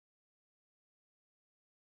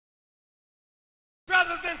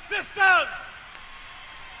Brothers and sisters,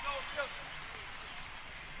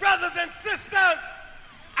 brothers and sisters,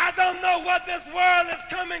 I don't know what this world is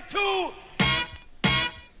coming to.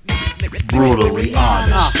 Brutally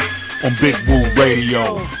honest on Big Woo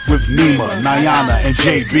Radio with Nima, Niana and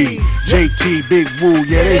JB. JT, Big Woo,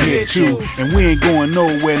 yeah, they hit too. And we ain't going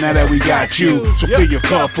nowhere now that we got you. So fill your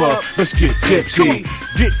cup up, let's get tipsy.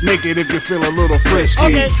 Get naked if you feel a little frisky.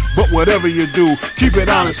 Okay. But whatever you do, keep it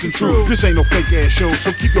honest and true. This ain't no fake ass show,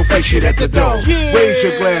 so keep your fake shit at the door. Yeah. Raise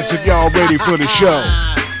your glass if y'all ready for the show.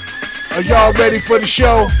 Are y'all ready for the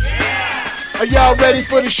show? Are y'all ready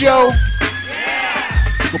for the show?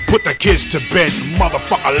 Well, put the kids to bed,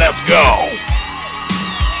 motherfucker, let's go.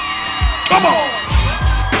 Come on.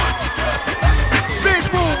 Big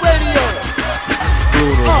Woo Radio.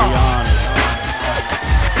 Brutally honest.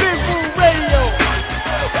 Big Woo Radio.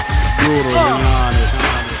 Brutally honest.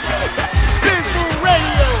 Big Woo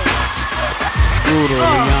Radio.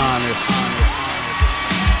 Brutally honest.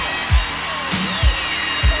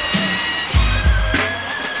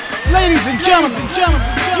 Ladies and gentlemen,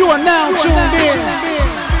 you are now tuned in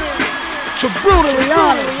to Brutally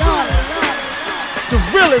Honest, the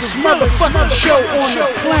realest motherfucking show on the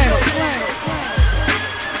planet.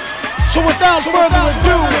 So without further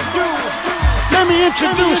ado, let me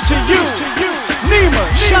introduce to you Nima,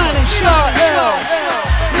 Shining Star L,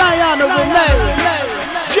 Niana and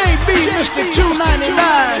JB, Mr. 299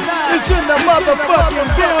 is in the motherfucking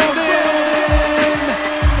building.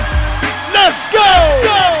 Let's go!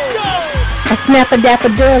 A snapper dapper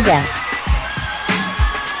durga.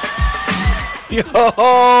 Yo,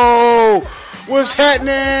 what's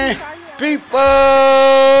happening, people?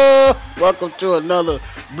 Welcome to another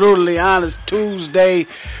Brutally Honest Tuesday.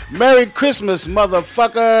 Merry Christmas,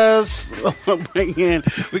 motherfuckers.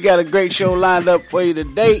 We got a great show lined up for you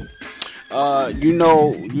today. You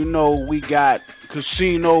know, we got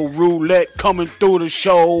Casino Roulette coming through the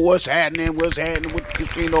show. What's happening with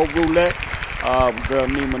Casino Roulette? Girl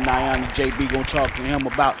Nima, Niana and JB gonna talk to him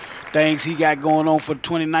about things he got going on for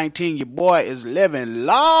 2019. Your boy is living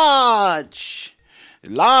large.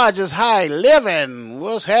 Large is high living.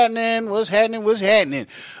 What's happening? Thanks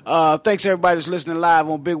everybody that's listening live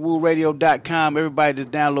on BigWooRadio.com. Everybody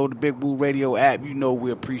that download the Big Woo Radio app, you know we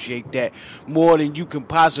appreciate that more than you can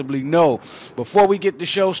possibly know. Before we get the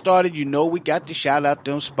show started, you know we got to shout out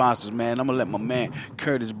them sponsors, man. I'm going to let my man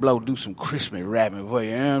Curtis Blow do some Christmas rapping for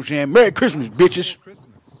you. You know what I'm saying? Merry Christmas, bitches.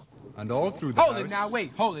 And all through the Hold it now,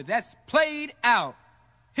 wait, hold it. That's played out.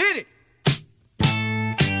 Hit it.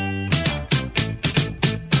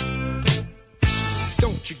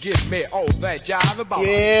 Don't you give me all that jive about.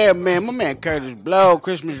 Yeah, man, my man Curtis Blow,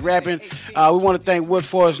 Christmas rapping. We want to thank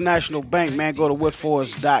Woodforest National Bank, man. Go to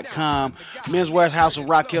woodforest.com. Men's Warehouse of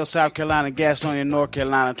Rock Hill, South Carolina, Gastonia, North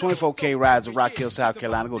Carolina. 24K rides of Rock Hill, South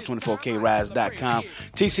Carolina. Go to 24krides.com.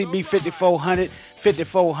 TCB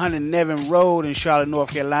 5400 Nevin Road in Charlotte,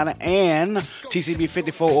 North Carolina, and TCB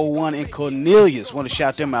 5401 in Cornelius. Want to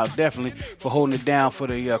shout them out definitely for holding it down for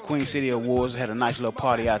the Queen City Awards. Had a nice little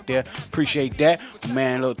party out there. Appreciate that. My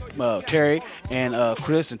man, little Terry and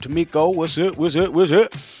Chris and Tamiko. What's up?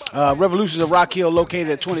 Revolutions of Rock Hill located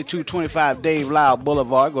at 2225 Dave Lyle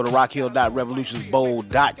Boulevard. Go to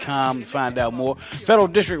rockhill.revolutionsbowl.com to find out more. Federal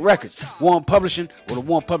District Records, Warren Publishing, or the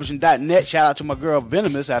warrenpublishing.net. Shout out to my girl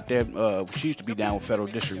Venomous out there. She used to be down with Federal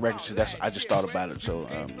District Records. So I just thought about it, so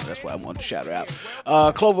that's why I wanted to shout her out.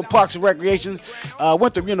 Clover Parks and Recreation,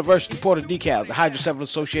 Winthrop University, Porter Decals, the Hydrocephalus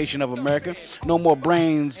Association of America. No more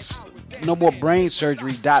brain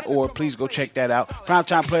surgery.org. Please go check that out.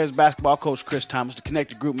 Primetime Players basketball coach Chris Thomas, the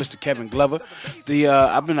Connected Group Mr. Kevin Glover.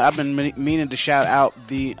 I've been meaning to shout out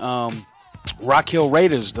the Rock Hill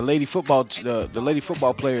Raiders, the lady football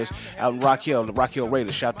players out in Rock Hill, the Rock Hill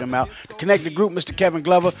Raiders. Shout them out. The Connected Group Mr. Kevin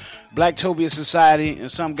Glover, Black Tobia Society,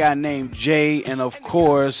 and some guy named Jay, and of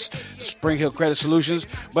course Spring Hill Credit Solutions.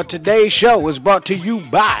 But today's show is brought to you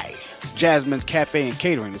by Jasmine's Cafe and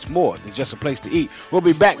Catering. It's more than just a place to eat. We'll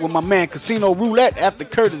be back with my man Casino Roulette after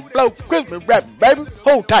Curtis Blow Christmas rap, baby.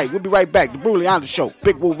 Hold tight. We'll be right back. The Brutally Honest Show,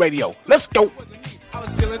 Big Woo Radio. Let's go. I was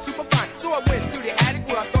feeling super fine, so I went to the attic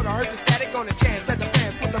where I thought I heard the static on the chance that the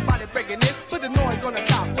fans was somebody breaking in. Put the noise on the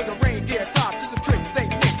top with a reindeer top. Just a trick, say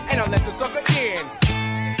Nick, and I let the sucker in.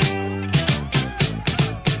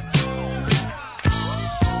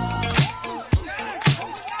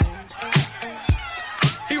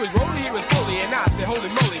 He was fully, and I said, holy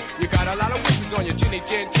moly, you got a lot of wishes on your chinny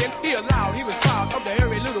chin chin. He allowed, he was proud of the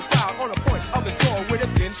hairy little crowd on the point of his door where the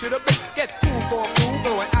skin should have been. Gets cool for a fool,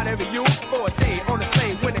 going out every you for a day on the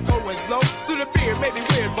same when the cold winds blow. To the beer may be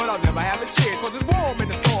weird, but I'll never have a cheer, cause it's warm in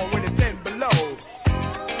the storm when it's 10 below.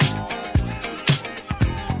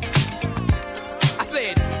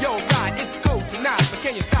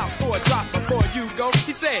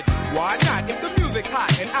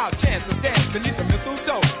 and our chance to dance beneath the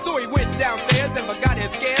mistletoe. So he went downstairs and forgot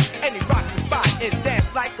his scares, and he rocked the spot and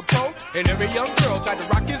danced like a pro. And every young girl tried to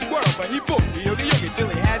rock his world, but he booked the yogi till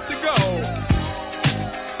he had to go.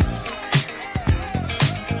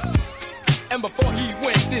 And before he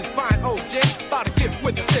went, this fine old gent bought a gift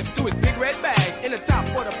with a slip through his big red bag. In the top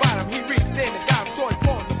or the bottom, he reached in and got toys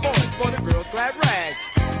for the boys, for the girls' glad rags.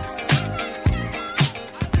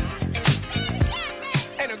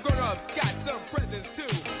 And the grown-ups got some presents too.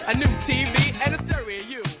 A new TV and a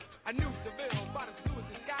stereo. A new Seville bought his bluest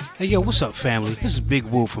disguise. Hey, yo, what's up, family? This is Big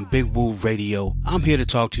Woo from Big Woo Radio. I'm here to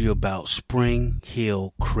talk to you about Spring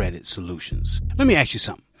Hill Credit Solutions. Let me ask you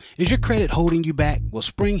something. Is your credit holding you back? Well,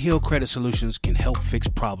 Spring Hill Credit Solutions can help fix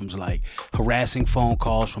problems like harassing phone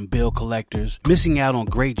calls from bill collectors, missing out on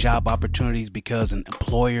great job opportunities because an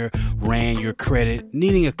employer ran your credit,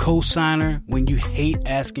 needing a co-signer when you hate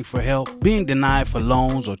asking for help, being denied for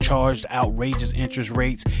loans or charged outrageous interest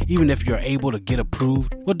rates even if you're able to get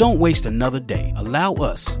approved. Well, don't waste another day. Allow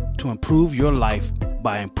us to improve your life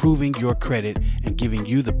by improving your credit and giving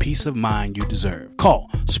you the peace of mind you deserve. Call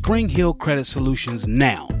Spring Hill Credit Solutions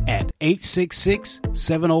now at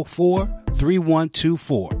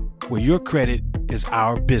 866-704-3124, where your credit is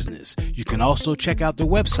our business. You can also check out their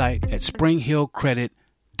website at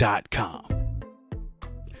springhillcredit.com.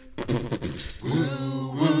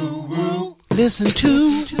 Listen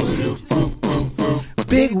to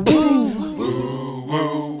Big Woo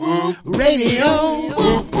Radio.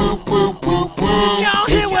 Y'all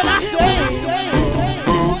hear what I say?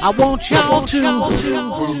 I want y'all to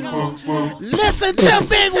listen to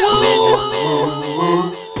Big Woo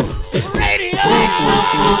Radio.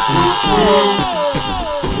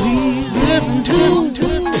 Please listen to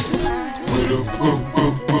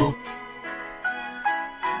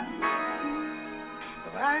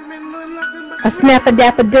A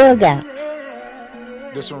snap-a-dapper dug out.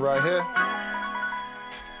 This one right here.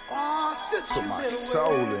 Put my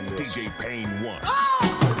soul in this. DJ Payne 1. I'd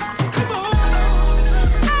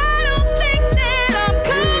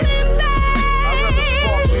rather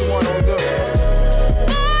spark me one on this one.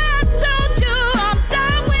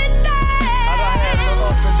 I done had some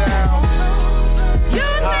ups and downs.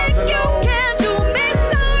 Highs and lows.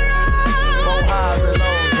 More highs than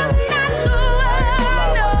lows, though. I ain't gonna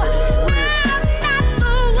lie about it, for real.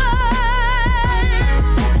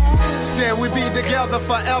 Said we be together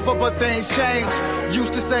forever, but things change.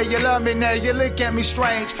 Used to say you love me, now you look at me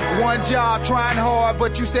strange. One job, trying hard,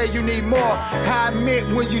 but you say you need more. I admit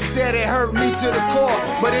when you said it hurt me to the core,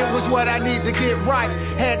 but it was what I need to get right.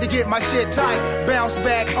 Had to get my shit tight, bounce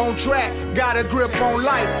back on track, got a grip on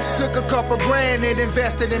life. Took a couple grand and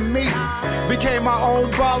invested in me. Became my own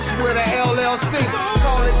boss with a LLC.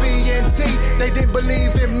 Call it BNT, they didn't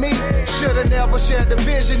believe in me. Should've never shared the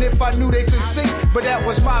vision if I knew they could see, but that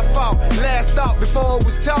was my fault. Last thought before it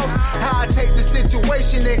was tossed, how I take the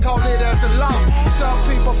situation and call it as a loss. Some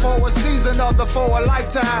people for a season, other for a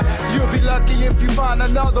lifetime. You'll be lucky if you find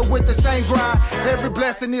another with the same grind. Every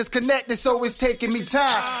blessing is connected, so it's taking me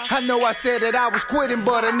time. I know I said that I was quitting,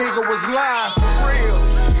 but a nigga was lying for real.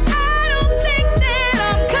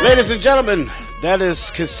 Ladies and gentlemen, that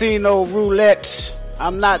is Casino Roulette.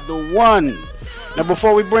 I'm not the one. Now,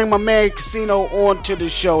 before we bring my man Casino on to the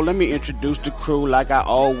show, let me introduce the crew like I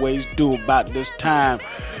always do about this time.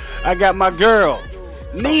 I got my girl,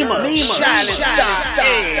 Nima, shining star.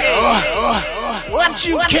 What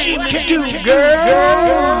you came to do, girl?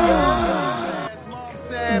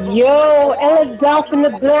 Yo, Ella Dolph in the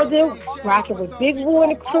building, rocking with Big Woo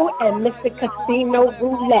and the crew and Mr. Casino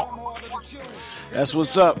Roulette. That's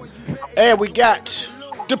what's up. And we got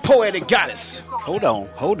the poetic goddess. Hold on.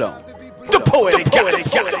 The poetic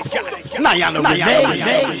goddess. Niana and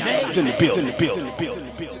JB. It's in the building.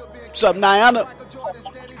 What's up, Niana?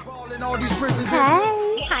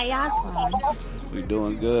 Hey, how y'all doing? We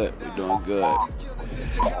doing good.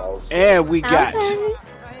 And we got,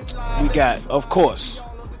 of course,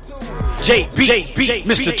 JB,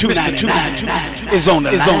 Mr. 299 is on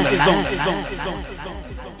the line.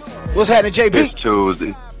 What's happening, JB? It's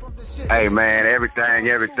Tuesday. Hey, man,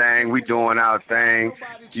 everything. We doing our thing,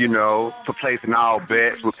 for placing our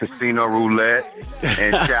bets with Casino Roulette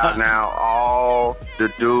and shouting out all the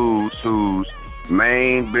dudes whose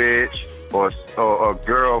main bitch or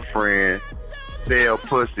girlfriend sell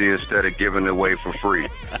pussy instead of giving it away for free.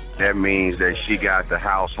 That means that she got the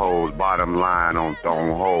household's bottom line on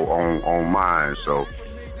mine. So,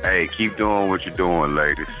 hey, keep doing what you're doing,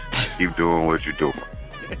 ladies. Keep doing what you're doing.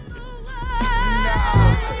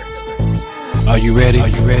 Are you ready?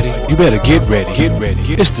 You better get ready.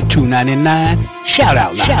 It's the 299 shout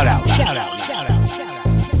out.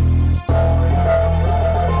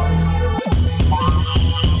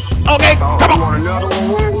 want another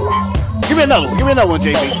one? Give me another one. Give me another one,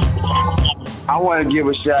 JB. I want to give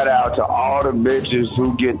a shout out to all the bitches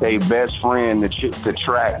who get their best friend to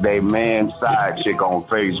track their man's side chick on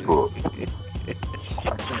Facebook.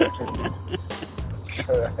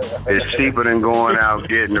 It's cheaper than going out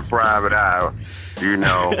getting a private eye, you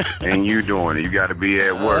know, and you doing it. You got to be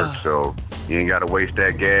at work, so you ain't got to waste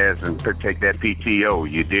that gas and take that PTO.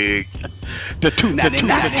 You dig? The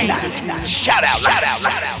 $2.99. Shout out.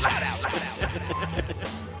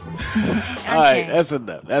 All right, that's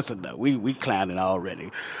enough. We clowning already.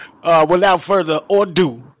 Without further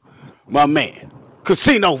ado, my man,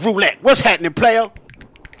 Casino Roulette. What's happening, player?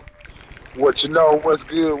 What you know? What's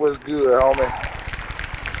good, homie?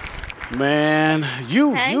 Man,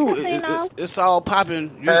 it's all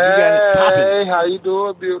popping. You got it popping. Hey, how you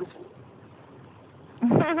doing, beautiful?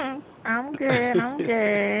 I'm good.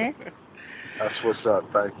 That's what's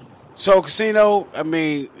up, thank you. So, Casino, I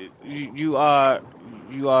mean, you are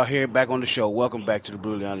here back on the show. Welcome back to the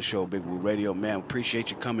Brutally Honest Show, Big Woo Radio, man.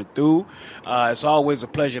 Appreciate you coming through. It's always a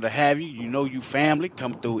pleasure to have you. You know you family.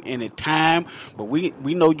 Come through any time. But we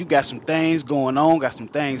know you got some things going on, got some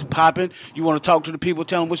things popping. You want to talk to the people,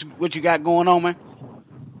 tell them what you got going on, man?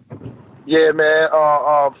 Yeah, man.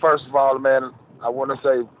 First of all, man, I want to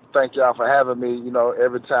say thank y'all for having me. You know,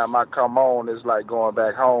 every time I come on, it's like going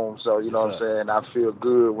back home. So, you know what I'm saying? I feel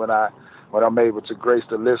good when I'm able to grace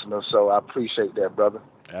the listener, so I appreciate that, brother.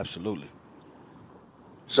 Absolutely.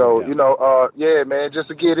 So, you know, yeah, man, just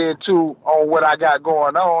to get into on what I got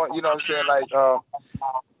going on, you know what I'm saying? Like,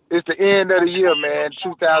 it's the end of the year, man,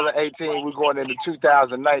 2018, we're going into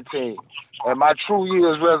 2019. And my true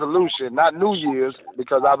year's resolution, not New Year's,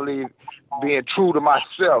 because I believe being true to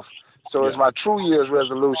myself. So it's my true year's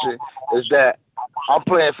resolution is that I'm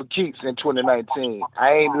playing for keeps in 2019.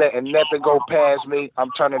 I ain't letting nothing go past me.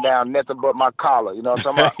 I'm turning down nothing but my collar. You know what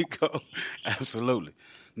I'm talking about? There you go. Absolutely.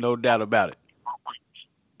 No doubt about it.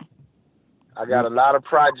 I got a lot of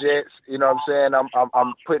projects, you know what I'm saying?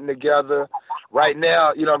 I'm putting together right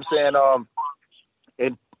now, you know what I'm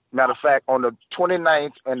saying? Matter of fact, on the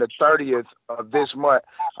 29th and the 30th of this month,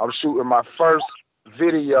 I'm shooting my first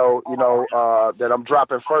video, you know, that I'm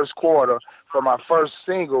dropping first quarter for my first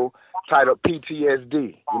single titled PTSD.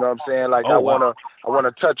 You know what I'm saying? Like, I wanna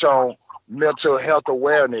touch on mental health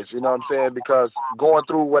awareness, you know what I'm saying? Because going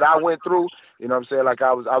through what I went through, you know what I'm saying? Like,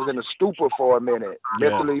 I was in a stupor for a minute,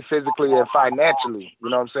 mentally, physically, and financially, you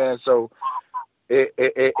know what I'm saying? So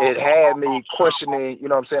it had me questioning, you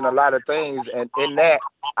know what I'm saying, a lot of things. And in that,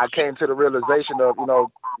 I came to the realization of, you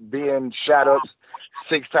know, being shot up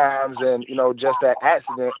 6 times and, you know, just that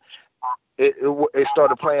accident, it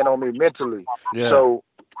started playing on me mentally. Yeah. So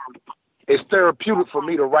it's therapeutic for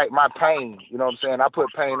me to write my pain. You know what I'm saying? I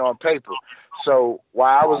put pain on paper. So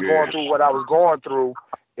while I was going through what I was going through,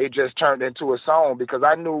 it just turned into a song, because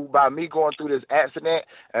I knew by me going through this accident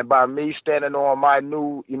and by me standing on my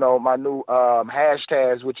new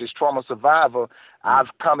hashtags, which is trauma survivor, I've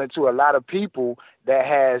come into a lot of people that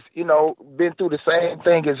has, you know, been through the same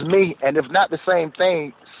thing as me, and if not the same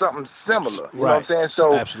thing, something similar. You know what I'm saying?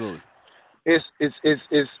 So absolutely. It's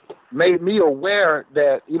made me aware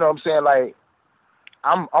that, you know what I'm saying, like,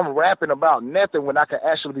 I'm rapping about nothing when I can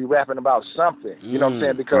actually be rapping about something. You know what I'm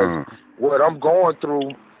saying? Because what I'm going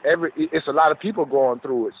through, it's a lot of people going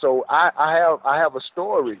through it. So I have a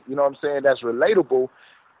story, you know what I'm saying, that's relatable,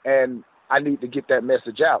 and I need to get that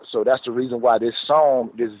message out. So that's the reason why this song,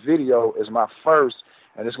 this video is my first,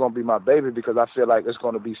 and it's going to be my baby, because I feel like it's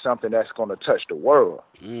going to be something that's going to touch the world.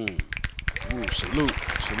 Ooh, salute,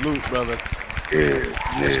 brother.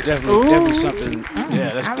 That's definitely something.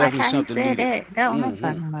 Yeah, that's definitely something needed. That's what I'm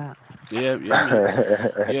talking about.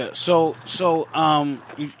 Yeah. So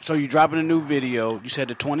you dropping a new video? You said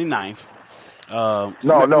the 29th. I'm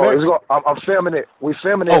filming it. We're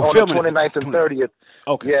filming it on the 29th and 30th.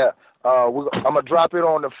 Okay. Yeah. I'm gonna drop it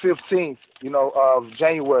on the 15th, you know, of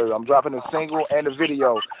January. I'm dropping the single and the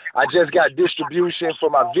video. I just got distribution for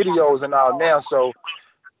my videos and all now, so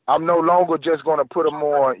I'm no longer just going to put them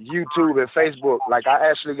on YouTube and Facebook. Like, I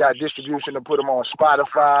actually got distribution to put them on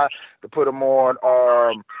Spotify, to put them on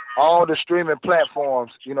all the streaming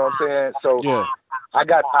platforms, you know what I'm saying? So I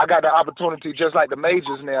got the opportunity, just like the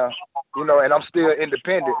majors now, you know, and I'm still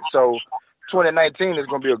independent. So 2019 is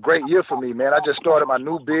going to be a great year for me, man. I just started my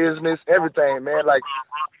new business, everything, man. Like,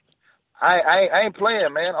 I ain't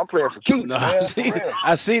playing, man. I'm playing for keeps. No, man,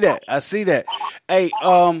 I see that. Hey,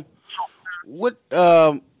 I'm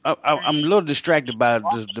a little distracted by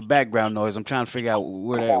the background noise. I'm trying to figure out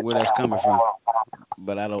where that's coming from,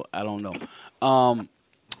 but I don't know.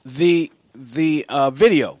 The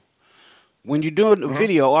video. When you're doing the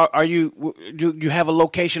video, are you you have a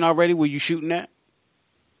location already where you shooting at?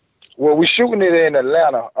 Well, we're shooting it in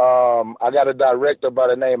Atlanta. I got a director by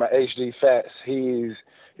the name of HD Fats. He's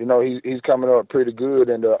coming up pretty good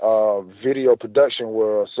in the video production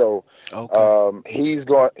world. So he's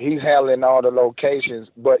handling all the locations.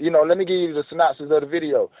 But let me give you the synopsis of the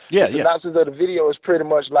video. The synopsis of the video is pretty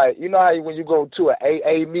much like, how when you go to an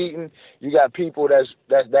AA meeting, you got people that's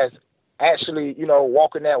actually,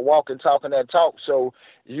 walking that walk and talking that talk. So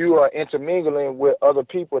you are intermingling with other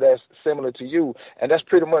people that's similar to you. And that's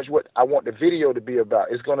pretty much what I want the video to be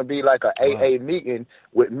about. It's going to be like an AA meeting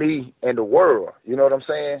with me and the world. You know what I'm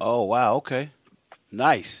saying? Oh, wow. Okay.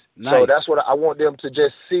 Nice. So that's what I want them to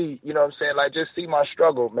just see, like just see my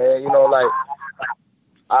struggle, man.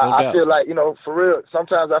 I feel like, for real,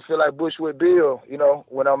 sometimes I feel like Bushwick Bill,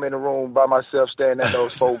 when I'm in the room by myself standing at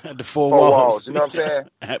those four walls. You know what I'm saying?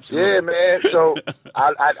 Absolutely. Yeah, man. So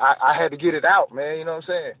I had to get it out, man. You know what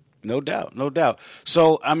I'm saying? No doubt.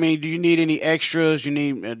 So, I mean, do you need any extras? You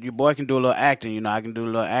need your boy can do a little acting. I can do a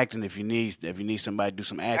little acting if you need somebody to do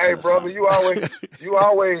some acting. Hey, brother, you always, you know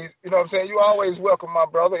what I'm saying? You always welcome, my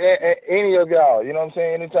brother. Any of y'all, you know what I'm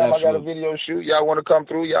saying? Anytime I got a video shoot, y'all want to come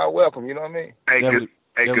through, y'all welcome. You know what I mean?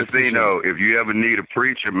 Hey, Casino, if you ever need a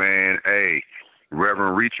preacher, man, hey,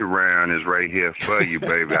 Reverend Reach Around is right here for you,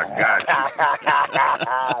 baby. I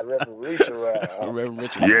got you. Reverend Reach Around. Reverend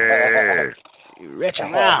Reach Around. Yeah. Reach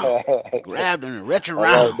around. Grab them and reach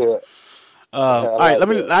around. All right,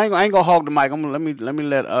 I ain't gonna hog the mic. Let me let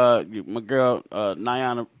my girl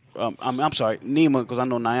Niana. I'm sorry, Nima, because I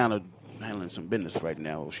know Niana handling some business right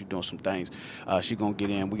now. She's doing some things. She's going to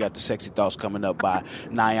get in. We got the Sexy Thoughts coming up by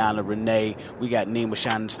Niana Renee. We got Nima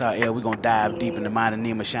Shining Star L. We're going to dive deep in the mind of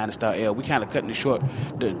Nima Shining Star L. We kind of cutting the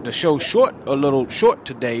show short, a little short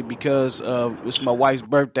today because it's my wife's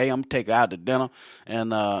birthday. I'm going to take her out to dinner,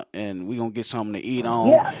 and we're going to get something to eat on.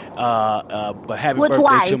 Yeah. But happy birthday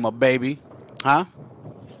wife? To my baby. Huh?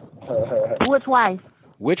 Which wife?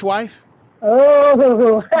 Which wife?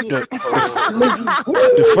 Oh,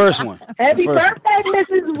 the first one. Happy birthday,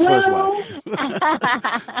 Mrs. Will.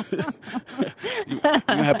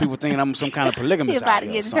 You have people thinking I'm some kind of polygamist. You're about to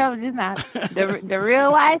get in trouble just now. The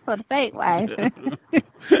real wife or the fake wife?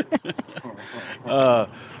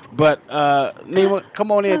 But Nima,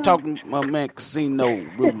 come on in and talk to my man Casino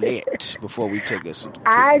Roulette before we take us.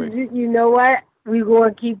 You know what? We're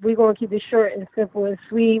gonna keep it short and simple and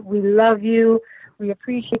sweet. We love you. We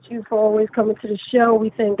appreciate you for always coming to the show. We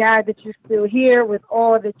thank God that you're still here with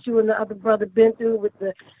all that you and the other brother been through with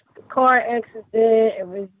the car accident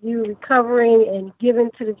and with you recovering and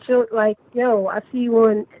giving to the children. Like, I see you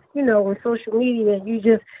on, on social media and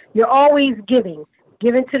you're always giving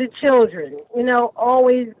to the children,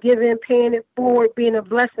 always giving, paying it forward, being a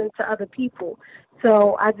blessing to other people.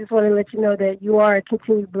 So I just want to let you know that you are a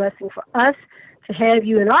continued blessing for us to have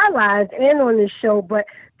you in our lives and on this show, but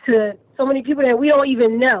to so many people that we don't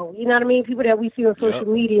even know, you know what I mean? People that we see on social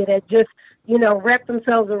media that just, wrap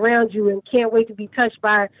themselves around you and can't wait to be touched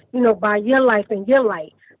by, by your life and your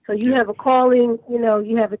light. So you have a calling,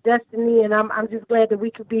 you have a destiny, and I'm just glad that we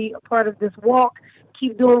could be a part of this walk.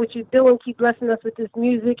 Keep doing what you're doing. Keep blessing us with this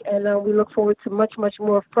music, and we look forward to much, much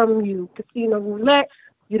more from you. Casino Roulette,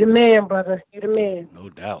 you're the man, brother. You're the man. No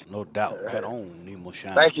doubt. Right on, Nemo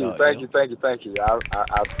Shine. Thank you. I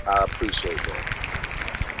appreciate that.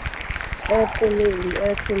 Absolutely.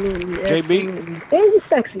 JB? And you're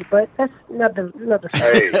sexy, but that's another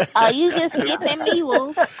Hey. Are you just skipping me,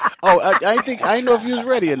 Woo? Oh, I didn't know if you was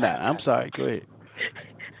ready or not. I'm sorry. Go ahead.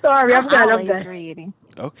 Sorry, I'm done. Ready.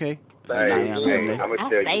 Okay. I'm gonna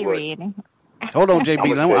tell you what. Ready. Hold on,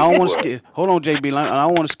 JB. I don't want to skip. Hold on, JB. I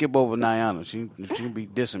don't want to skip over Niana. She be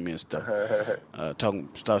dissing me and stuff. She gonna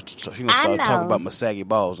start talking about my saggy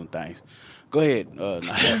balls and things. Go ahead.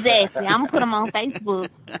 Exactly. I'm gonna put them on Facebook.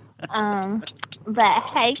 But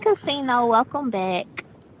hey, Casino, welcome back.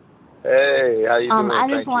 Hey, how you doing? I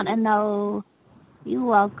just want to know. You're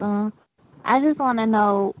welcome. I just want to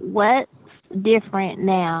know what's different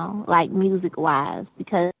now, like music wise,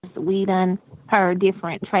 because we done heard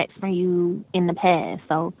different tracks from you in the past.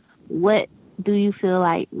 So what do you feel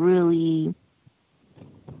like really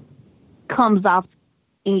comes off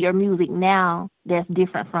in your music now that's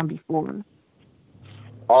different from before?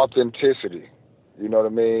 Authenticity. You know what I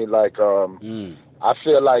mean? Like, I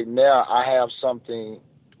feel like now I have something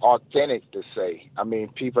authentic to say. I mean,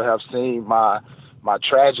 people have seen my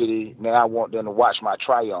tragedy. Now I want them to watch my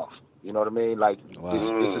triumph. You know what I mean? Like,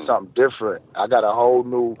 this is something different. I got a whole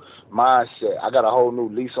new mindset. I got a whole new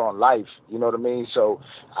lease on life. You know what I mean? So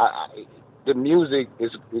the music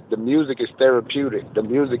is therapeutic. The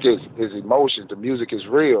music is emotions. The music is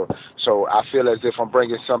real. So I feel as if I'm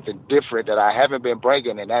bringing something different that I haven't been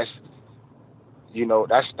bringing, and that's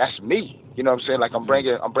me. You know what I'm saying? Like I'm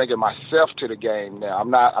bringing myself to the game now. I'm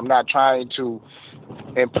not trying to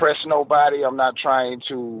impress nobody. I'm not trying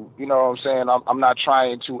to, you know what I'm saying? I'm not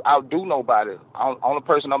trying to outdo nobody. Only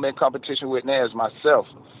person I'm in competition with now is myself,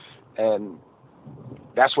 and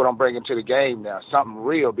that's what I'm bringing to the game now. Something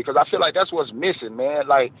real, because I feel like that's what's missing, man.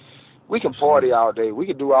 Like we can party all day. We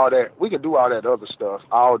can do all that. We can do all that other stuff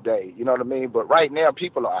all day. You know what I mean? But right now,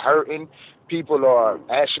 people are hurting. People are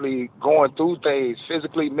actually going through things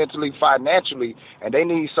physically, mentally, financially, and they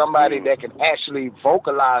need somebody that can actually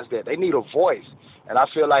vocalize that. They need a voice. And I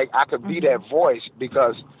feel like I could be that voice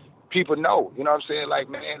because people know, you know what I'm saying? Like,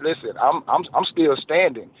 man, listen, I'm still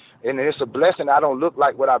standing, and it's a blessing. I don't look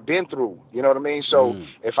like what I've been through. You know what I mean? So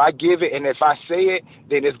if I give it and if I say it,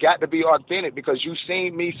 then it's got to be authentic, because you've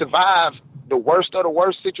seen me survive the worst of the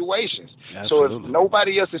worst situations. Absolutely. So if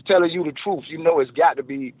nobody else is telling you the truth, you know it's got to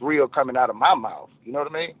be real coming out of my mouth. You know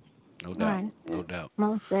what I mean? No doubt. Right. No doubt.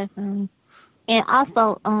 Most definitely. And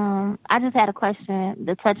also, I just had a question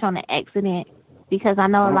to touch on the accident, because I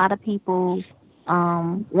know a lot of people,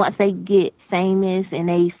 once they get famous and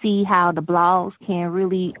they see how the blogs can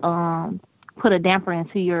really put a damper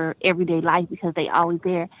into your everyday life because they always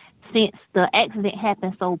there. Since the accident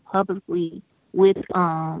happened so publicly, with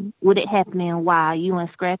it happening while you and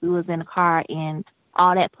Scrappy was in the car and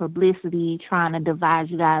all that publicity trying to divide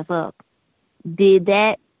you guys up, did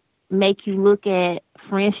that make you look at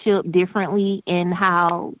friendship differently, and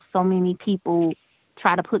how so many people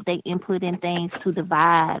try to put their input in things to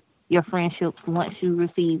divide your friendships once you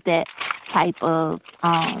receive that type of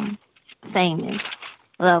famous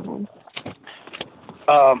level?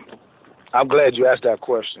 I'm glad you asked that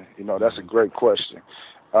question. You know, that's a great question.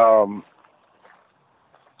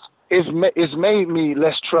 It's made me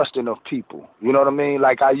less trusting of people. You know what I mean?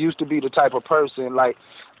 Like I used to be the type of person like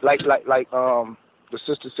the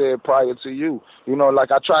sister said prior to you, you know,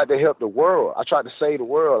 like I tried to help the world. I tried to save the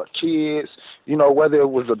world, kids, you know, whether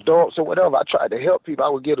it was adults or whatever. I tried to help people. I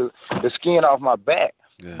would get the skin off my back.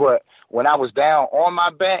 Yeah. But when I was down on my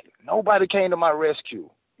back, nobody came to my rescue.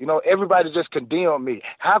 You know, everybody just condemned me.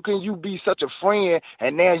 How can you be such a friend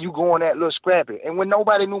and now you going that little Scrappy? And when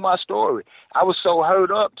nobody knew my story, I was so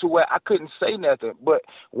hurt up to where I couldn't say nothing. But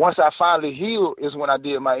once I finally healed is when I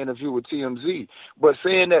did my interview with TMZ. But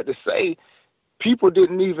saying that to say, people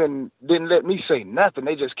didn't let me say nothing.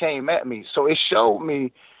 They just came at me. So it showed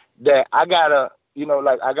me that I gotta, you know,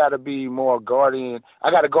 like I gotta be more guardian. I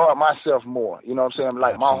gotta guard myself more. You know what I'm saying?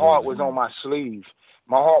 Like my heart was on my sleeve.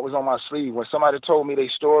 My heart was on my sleeve. When somebody told me their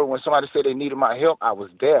story, when somebody said they needed my help, I was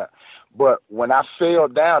there. But when I fell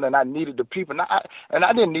down and I needed the people, and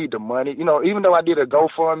I didn't need the money, you know, even though I did a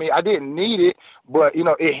GoFundMe, I didn't need it, but, you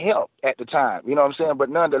know, it helped at the time, you know what I'm saying? But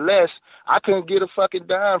nonetheless, I couldn't get a fucking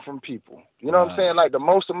dime from people. You know what I'm saying? Like the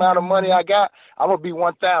most amount of money I got, I'm going to be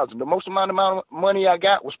 $1,000. The most amount of money I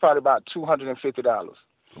got was probably about $250.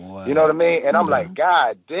 Wow. You know what I mean? And I'm like,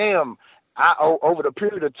 God damn. Over the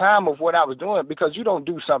period of time of what I was doing, because you don't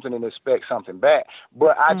do something and expect something back.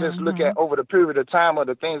 But I just look at over the period of time of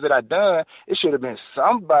the things that I done, it should have been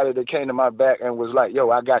somebody that came to my back and was like, yo,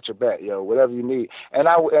 I got your back, yo, whatever you need. And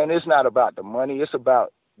it's not about the money. It's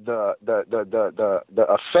about the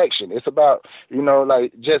affection. It's about, you know,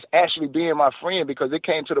 like just actually being my friend, because it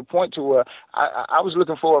came to the point to where I was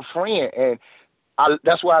looking for a friend, and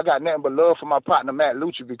that's why I got nothing but love for my partner, Matt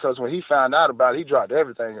Lucci, because when he found out about it, he dropped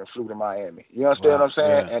everything and flew to Miami. You understand what I'm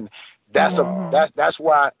saying? Yeah. And that's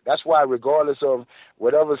why regardless of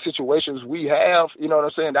whatever situations we have, you know what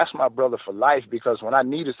I'm saying, that's my brother for life, because when I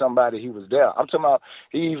needed somebody, he was there. I'm talking about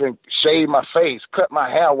he even shaved my face, cut my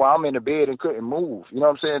hair while I'm in the bed and couldn't move. You know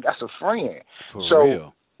what I'm saying? That's a friend. For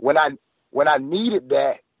real. When I needed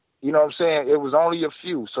that, you know what I'm saying, it was only a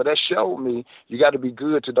few. So that showed me you got to be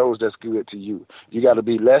good to those that's good to you. You got to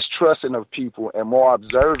be less trusting of people and more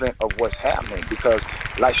observant of what's happening, because,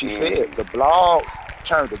 like she said, the blog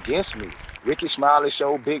turned against me. Ricky Smiley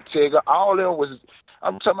Show, Big Tigger, all of them was,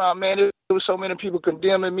 I'm talking about, man, there was so many people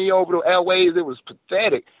condemning me over the airways. It was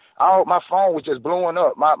pathetic. My phone was just blowing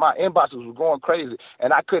up. My inboxes was going crazy,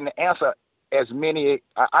 and I couldn't answer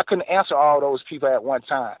I couldn't answer all those people at one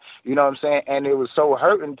time. You know what I'm saying? And it was so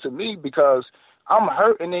hurting to me, because I'm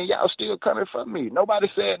hurting and y'all still coming for me.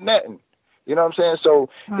 Nobody said nothing. You know what I'm saying? So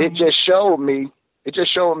it just showed me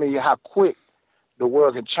how quick the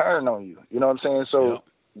world can turn on you. You know what I'm saying? So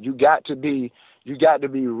you got to be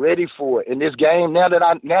ready for it. In this game, now that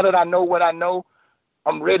I know what I know,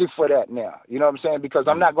 I'm ready for that now. You know what I'm saying? Because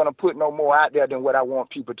I'm not going to put no more out there than what I want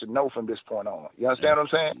people to know from this point on. You understand what I'm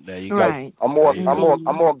saying? There you go. Right. I'm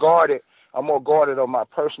more guarded. I'm more guarded on my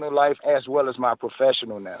personal life as well as my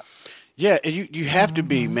professional now. Yeah, and you have to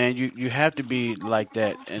be, man. You have to be like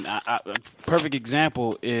that. And a perfect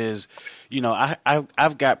example is,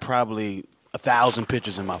 I've got probably 1,000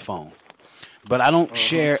 pictures in my phone, but I don't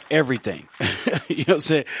share everything. You know what I'm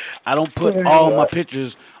saying? I don't put all my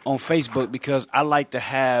pictures on Facebook because I like to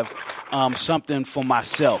have something for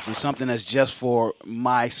myself and something that's just for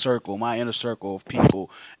my circle, my inner circle of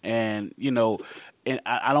people. And, and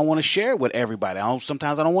I don't want to share it with everybody.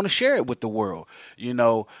 Sometimes I don't want to share it with the world,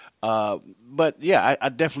 but yeah, I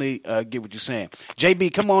definitely get what you're saying.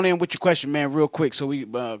 JB, come on in with your question, man, real quick. So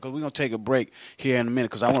because we're gonna take a break here in a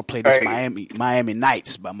minute because I want to play this Miami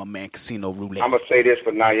Nights by my man Casino Roulette. I'm gonna say this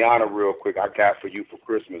for Niana real quick. I got for you for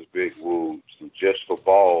Christmas, Big Woo, some just for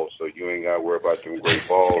balls, so you ain't gotta worry about them great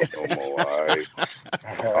balls no more. All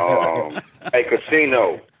right. Hey,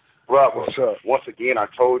 Casino, brother. What's up? Once again, I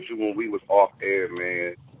told you when we was off air,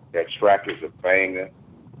 man, that track is a banger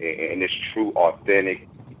and it's true, authentic.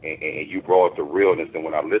 And you brought the realness. And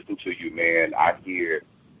when I listen to you, man, I hear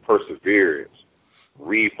perseverance,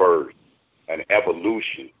 rebirth, and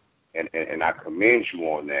evolution. And I commend you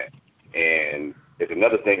on that. And there's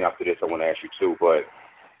another thing after this I want to ask you, too. But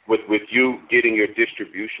with you getting your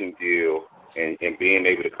distribution deal and being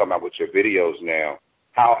able to come out with your videos now,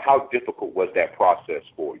 how difficult was that process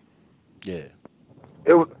for you? Yeah.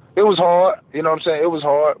 It was hard. You know what I'm saying? It was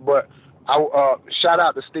hard. But I shout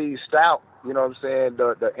out to Steve Stout. You know what I'm saying?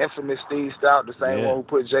 The infamous Steve Stout, the same one who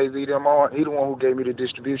put Jay-Z them on. He the one who gave me the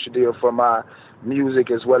distribution deal for my music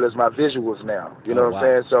as well as my visuals now. You know what I'm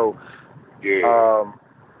saying? So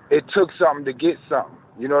it took something to get something.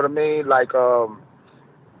 You know what I mean? Like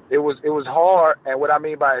it was hard, and what I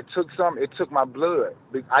mean by it took something, it took my blood.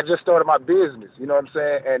 I just started my business, you know what I'm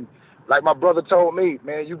saying? And like my brother told me,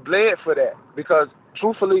 man, you bled for that. Because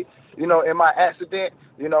truthfully, in my accident,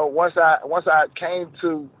 once I came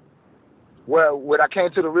to when I came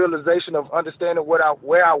to the realization of understanding where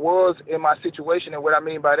I was in my situation, and what I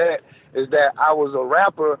mean by that is that I was a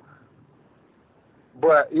rapper,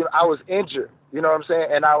 but I was injured. You know what I'm saying?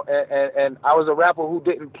 And I was a rapper who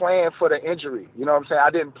didn't plan for the injury. You know what I'm saying? I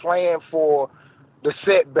didn't plan for the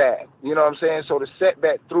setback. You know what I'm saying? So the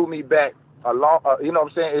setback threw me back a long. You know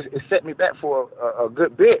what I'm saying? It set me back for a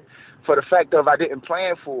good bit for the fact of I didn't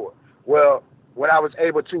plan for it. Well, when I was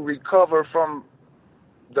able to recover from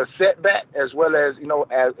the setback, as well as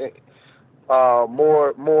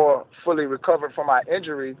more fully recovered from my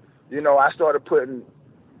injury, I started putting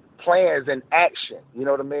plans in action. You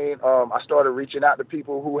know what I mean? I started reaching out to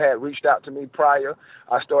people who had reached out to me prior.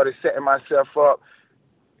 I started setting myself up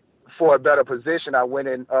for a better position. I went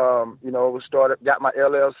and got my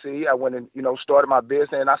LLC. I went and started my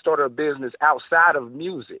business, and I started a business outside of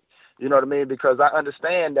music. You know what I mean? Because I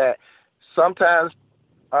understand that sometimes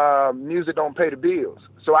music don't pay the bills.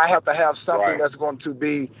 So I have to have something that's going to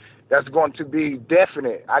be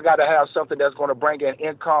definite. I got to have something that's going to bring in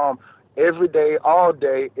income every day, all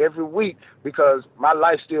day, every week, because my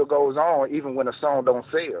life still goes on even when a song don't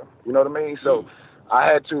sell. You know what I mean? So I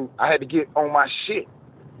had to get on my shit.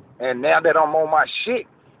 And now that I'm on my shit,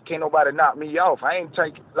 can't nobody knock me off. I ain't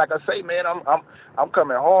like I say, man, I'm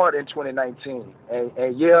coming hard in 2019.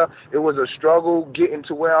 And yeah, it was a struggle getting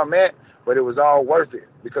to where I'm at, but it was all worth it,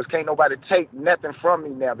 because can't nobody take nothing from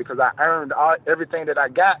me now, because I earned everything that I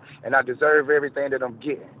got, and I deserve everything that I'm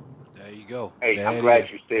getting. There you go. Hey, I'm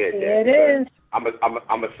glad you said that. It is. I'm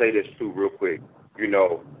gonna say this too real quick.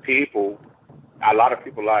 A lot of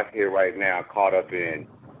people out here right now caught up in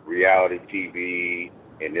reality TV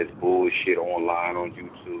and this bullshit online on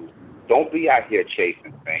YouTube. Don't be out here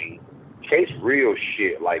chasing fame. Chase real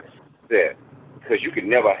shit like that, because you can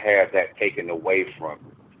never have that taken away from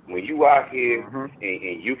you. When you out here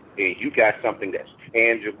and you got something that's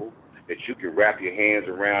tangible that you can wrap your hands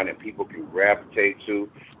around and people can gravitate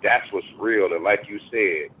to, that's what's real. And like you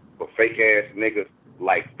said, for fake ass niggas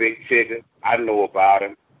like Big Tigger, I know about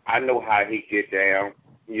him. I know how he get down.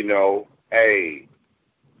 Hey,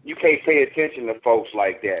 you can't pay attention to folks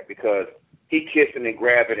like that, because he kissing and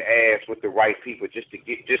grabbing ass with the right people just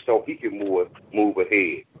so he can move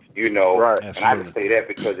ahead. Right. And I can say that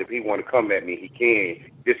because if he want to come at me, he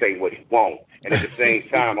can. This ain't what he want. And at the same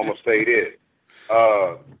time, I'm gonna say this.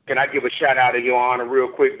 Can I give a shout out to Your Honor real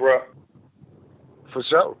quick, bro? For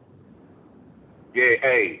sure. Yeah,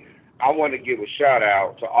 hey, I want to give a shout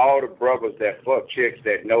out to all the brothers that fuck chicks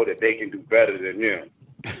that know that they can do better than them.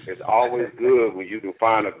 It's always good when you can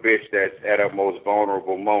find a bitch that's at her most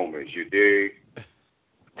vulnerable moments, you dig?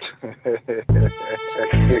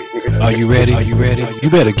 Are you ready? Are you ready? You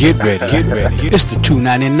better get ready. Get ready. It's the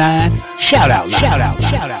 299 shout out line. Shout out.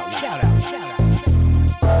 Shout out. Shout out. Shout out.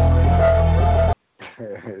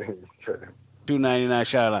 299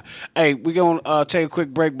 shout out line. Hey, we're gonna take a quick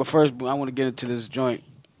break, but first I want to get into this joint,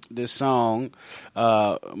 this song,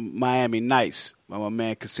 Miami Nights by my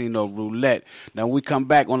man Casino Roulette. Now when we come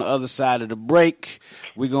back on the other side of the break,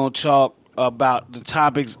 we're gonna talk about the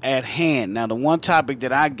topics at hand. Now, the one topic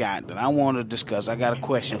that I got that I want to discuss, I got a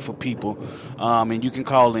question for people, and you can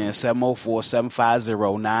call in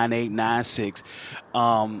 704-750-9896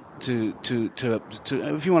 to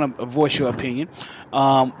if you want to voice your opinion.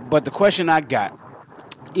 But the question I got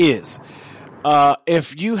is,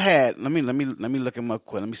 if you had, let me look him up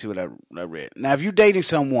quick. Let me see what I read. Now, if you're dating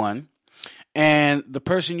someone and the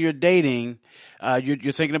person you're dating,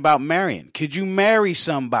 you're thinking about marrying, could you marry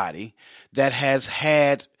somebody that has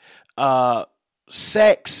had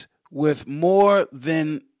sex with more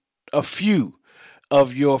than a few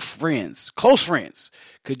of your friends, close friends?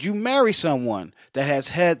 Could you marry someone that has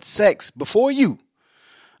had sex before you?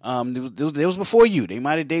 It was before you. They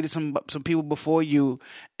might have dated some people before you,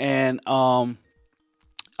 and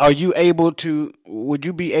would you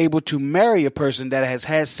be able to marry a person that has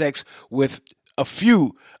had sex with a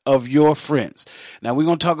few of your friends? Now, we're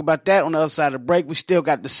going to talk about that on the other side of the break. We still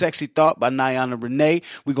got The Sexy Thought by Niana Renee.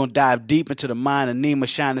 We're going to dive deep into the mind of Nima,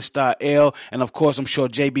 Shining Star L. And, of course, I'm sure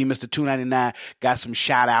JB, Mr. 299, got some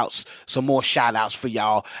shout-outs, some more shout-outs for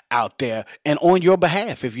y'all out there. And on your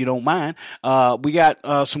behalf, if you don't mind. We got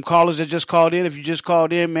some callers that just called in. If you just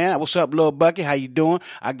called in, man, what's up, Lil Bucky? How you doing?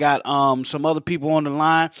 I got some other people on the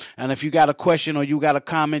line. And if you got a question or you got a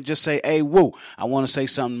comment, just say, hey, woo. I want to say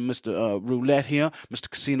something to Mr. Roulette here, Mr.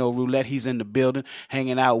 Casino Roulette. He's in the building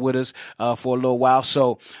hanging out with us for a little while.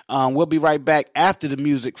 So we'll be right back after the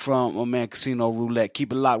music from my man Casino Roulette.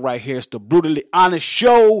 Keep it locked right here. It's the Brutally Honest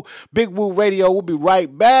Show, Big Woo Radio. We'll be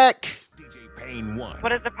right back. DJ Payne 1.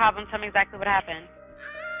 What is the problem? Tell me exactly what happened.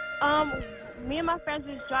 Me and my friends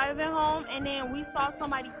was driving home, and then we saw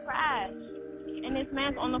somebody crash, and this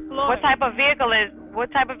man's on the floor. What type of vehicle is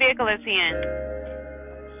he in?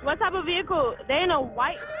 What type of vehicle? They're in a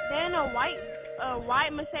white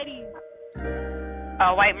Mercedes.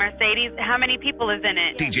 A white Mercedes. How many people is in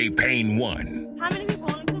it? DJ Payne 1. How many people?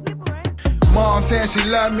 Only 2 people, right? Mom saying she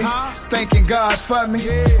loved me, thanking God for me.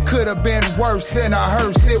 Could have been worse in a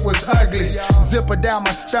hearse, it was ugly. Zipper down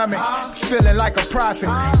my stomach, feeling like a prophet.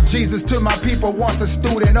 Jesus to my people, once a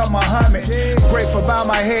student of Muhammad. Grateful by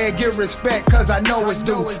my head, give respect, cause I know it's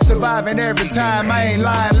due. Surviving every time, I ain't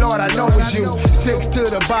lying, Lord, I know it's you. 6 to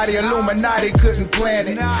the body, Illuminati couldn't plan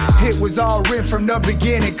it. It was all written from the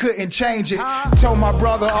beginning, couldn't change it. Told my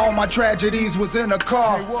brother all my tragedies was in a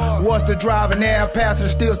car. Was the driver now, passenger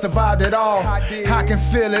still survived it all. I can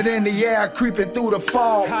feel it in the air, creeping through the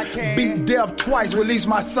fog. Beat death twice, release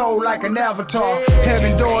my soul like an avatar.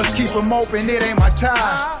 Heaven doors, keep them open, it ain't my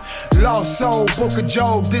time. Lost soul, book of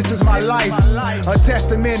Job, this is my life. A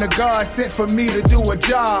testament of God sent for me to do a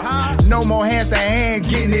job. No more hand to hand,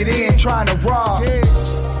 getting it in, trying to rob.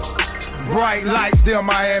 Bright lights, still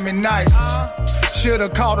Miami Nights.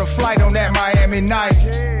 Should've caught a flight on that Miami night.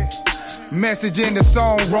 Message in the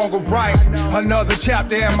song, wrong or right. Another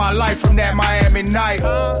chapter in my life from that Miami night.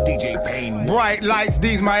 DJ Payne. Bright lights,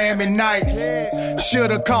 these Miami nights.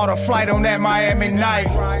 Should've caught a flight on that Miami night.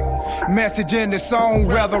 Message in the song,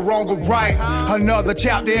 whether wrong or right. Another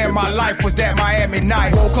chapter in my life was that Miami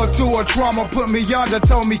night. Woke up to a trauma, put me under,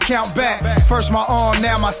 told me count back. First my arm,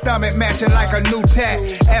 now my stomach matching like a new tat.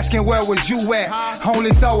 Asking where was you at?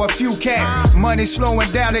 Only saw a few cats. Money slowing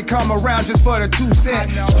down, they come around just for the 2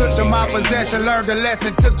 cents. Stripped to my possession, learned the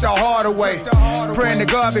lesson, took the hard away. Praying to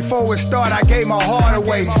God before it started, I gave my heart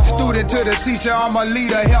away. Student to the teacher, I'm a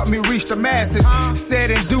leader, help me reach the masses. Said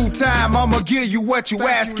in due time, I'ma give you what you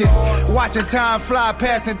asking. Watching time fly,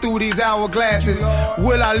 passing through these hourglasses.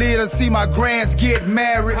 Will I live to see my grands get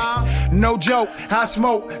married? No joke, I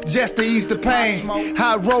smoke just to ease the pain.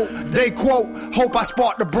 I wrote, they quote, hope I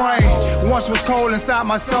spark the brain. Once was cold inside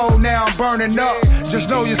my soul, now I'm burning up. Just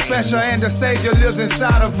know you're special and the Savior lives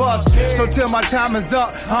inside of us. So till my time is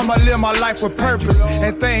up, I'ma live my life with purpose.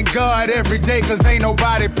 And thank God every day, cause ain't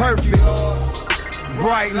nobody perfect.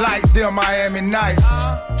 Bright lights, still Miami nights.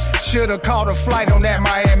 Should've caught a flight on that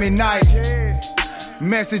Miami night.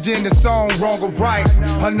 Message in the song, wrong or right.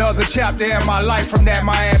 Another chapter in my life from that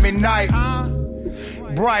Miami night.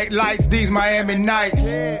 Bright lights, these Miami nights.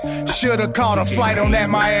 Should've caught a flight on that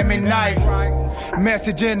Miami night.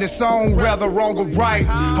 Message in the song, whether wrong or right.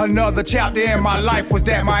 Another chapter in my life was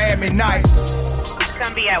that Miami night. It's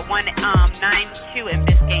gonna be at 192 in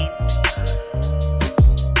Biscayne.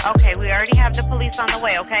 Okay, we already have the police on the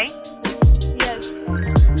way, okay? Yes.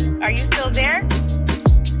 Are you still there?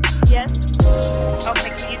 Yes. Okay,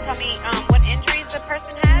 can you tell me what injuries the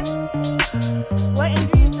person has? What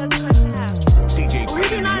injuries does the person have? DJ We do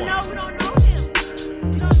Pain not 1. know. We don't know him.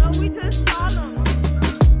 We don't know. We just saw him.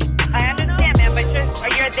 I understand, ma'am, but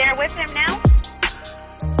you're there with him now?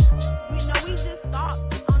 We just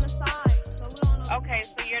stopped on the side, so we don't know. Okay,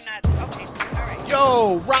 so you're not. Okay, all right.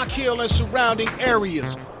 Yo, Rock Hill and surrounding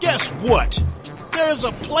areas. Guess what? There's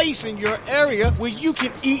a place in your area where you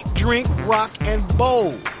can eat, drink, rock, and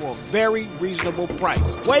bowl for a very reasonable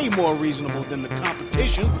price. Way more reasonable than the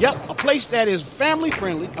competition. Yep, a place that is family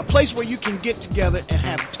friendly, a place where you can get together and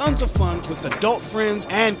have tons of fun with adult friends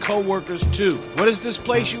and co-workers too. What is this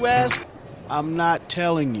place, you ask? I'm not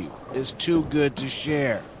telling you. It's too good to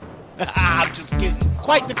share. I'm just kidding.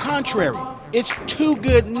 Quite the contrary. It's too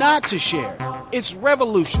good not to share. It's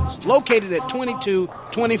Revolutions, located at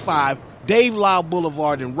 2225 Dave Lyle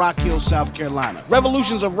Boulevard in Rock Hill, South Carolina.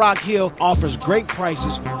 Revolutions of Rock Hill offers great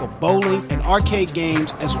prices for bowling and arcade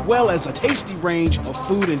games, as well as a tasty range of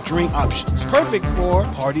food and drink options. Perfect for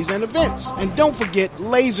parties and events. And don't forget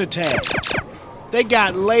laser tag. They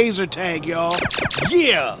got laser tag, y'all.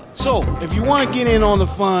 Yeah! So, if you want to get in on the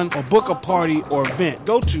fun or book a party or event,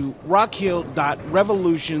 go to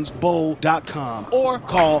rockhill.revolutionsbowl.com or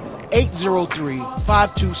call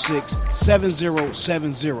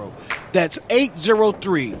 803-526-7070. That's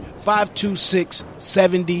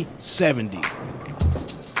 803-526-7070.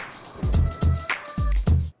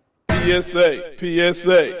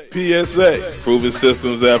 PSA. Proven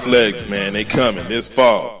Systems Athletics, man. They coming this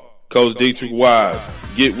fall. Coach Dietrich Wise.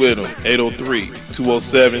 Get with them.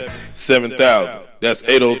 803-207-7000. That's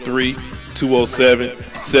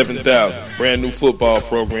 803-207-7000. Brand new football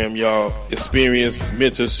program, y'all. Experience,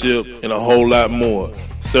 mentorship, and a whole lot more.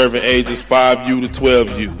 Serving ages 5U to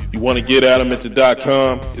 12U. You want to get at them at the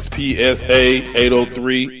 .com? It's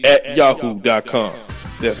PSA803@yahoo.com.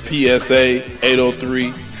 That's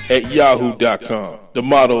PSA803@yahoo.com. The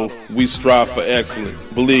motto, we strive for excellence.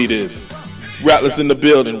 Believe this. Rattlers in the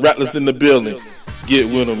building. Get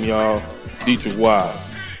with them, y'all. Dietrich Wise.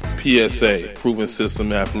 PSA, Proven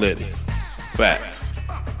System Athletics. Facts.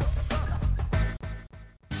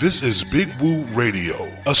 This is Big Woo Radio,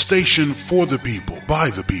 a station for the people, by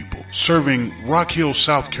the people, serving Rock Hill,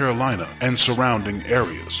 South Carolina and surrounding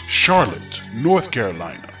areas, Charlotte, North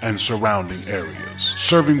Carolina and surrounding areas,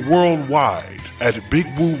 serving worldwide at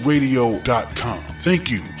BigWooRadio.com. Thank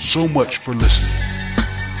you so much for listening.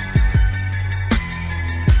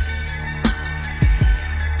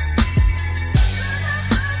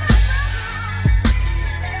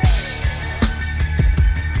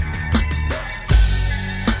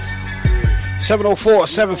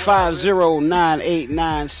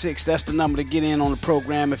 704-750-9896. That's the number to get in on the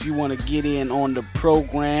program. If you want to get in on the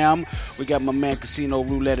program, we got my man Casino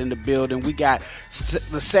Roulette in the building. We got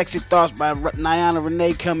the Sexy Thoughts by Niana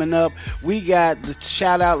Renee coming up. We got the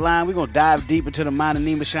shout out line. We're going to dive deep into the mind of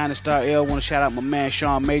Nima Shining Star L. Want to shout out my man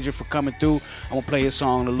Sean Major for coming through. I'm going to play his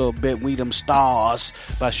song in a little bit, We Them Stars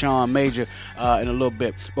by Sean Major in a little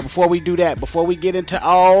bit. But before we do that, before we get into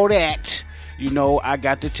all that, you know, I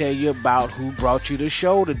got to tell you about who brought you the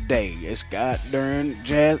show today. It's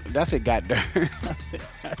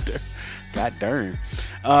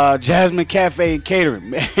Jasmine Cafe and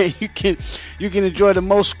Catering. Man, you can enjoy the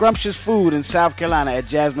most scrumptious food in South Carolina at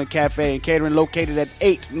Jasmine Cafe and Catering, located at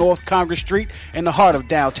 8 North Congress Street in the heart of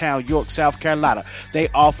downtown York, South Carolina. They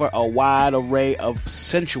offer a wide array of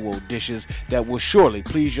sensual dishes that will surely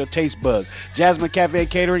please your taste buds. Jasmine Cafe and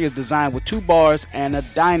Catering is designed with 2 bars and a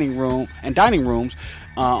dining rooms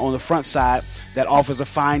on the front side that offers a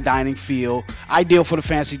fine dining feel, ideal for the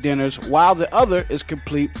fancy dinners, while the other is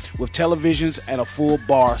complete with televisions and a full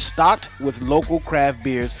bar stocked with local craft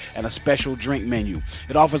beers and a special drink menu.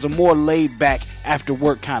 It offers a more laid-back,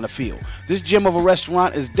 after-work kind of feel. This gem of a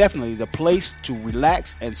restaurant is definitely the place to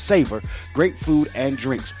relax and savor great food and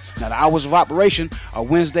drinks. Now, the hours of operation are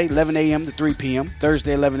Wednesday, 11 a.m. to 3 p.m.,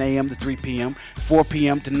 Thursday, 11 a.m. to 3 p.m., 4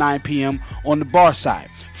 p.m. to 9 p.m. on the bar side.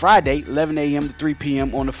 Friday, 11 a.m. to 3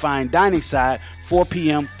 p.m. on the fine dining side, 4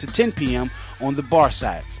 p.m. to 10 p.m. on the bar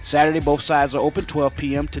side. Saturday, both sides are open 12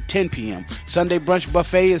 p.m. to 10 p.m. Sunday brunch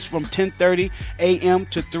buffet is from 10:30 a.m.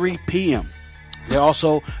 to 3 p.m. They're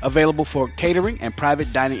also available for catering and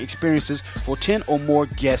private dining experiences for 10 or more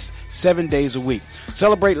guests 7 days a week.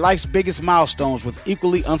 Celebrate life's biggest milestones with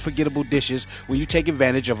equally unforgettable dishes when you take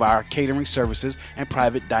advantage of our catering services and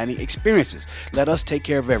private dining experiences. Let us take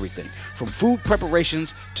care of everything, from food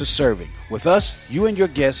preparations to serving. With us, you and your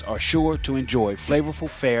guests are sure to enjoy flavorful,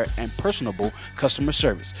 fair, and personable customer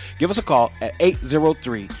service. Give us a call at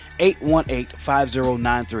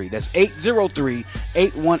 803-818-5093. That's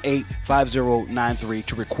 803-818-5093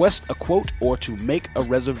 to request a quote or to make a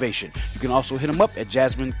reservation. You can also hit them up at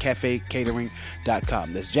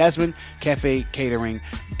JasmineCafeCatering.com. That's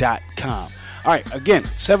JasmineCafeCatering.com. All right, again,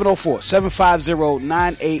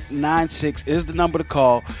 704-750-9896 is the number to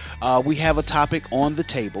call. We have a topic on the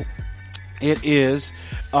table. It is,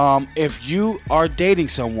 if you are dating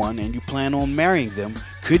someone and you plan on marrying them,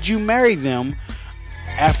 could you marry them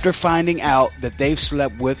after finding out that they've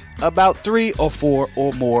slept with about 3 or 4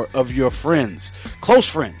 or more of your friends? Close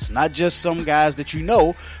friends, not just some guys that you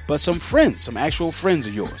know, but some friends, some actual friends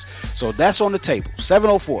of yours. So that's on the table.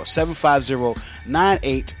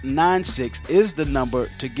 704-750-9896 is the number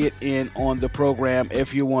to get in on the program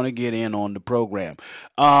if you want to get in on the program.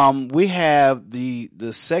 We have the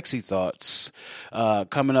sexy thoughts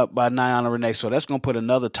coming up by Niana Renee. So that's going to put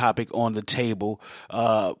another topic on the table.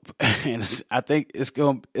 And I think it's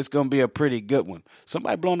going to be a pretty good one.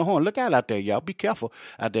 Somebody blowing the horn. Look out there, y'all. Be careful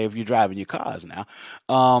out there if you're driving your cars now.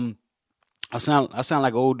 I sound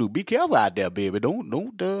like an old dude. Be careful out there, baby.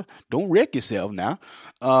 Don't wreck yourself now.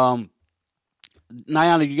 Niana,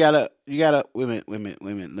 you gotta wait a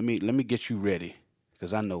minute. Let me get you ready,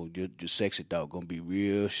 because I know your sexy thought gonna be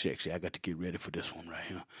real sexy. I got to get ready for this one right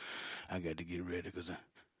here. I got to get ready because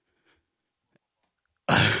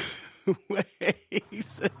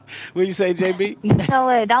what you say, JB? You know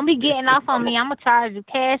what? Don't be getting off on me. I'm gonna charge you.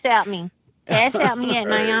 Cash out me. Cash out me at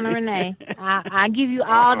Niana Renee. I give you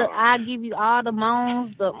all the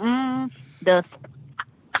moans, the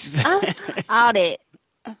all that.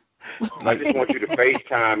 I just want you to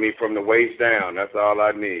FaceTime me from the waist down. That's all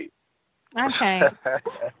I need. Okay.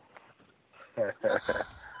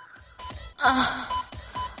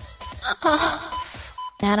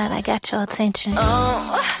 Now that I got your attention.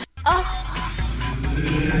 Let's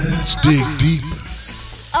dig deep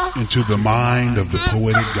into the mind of the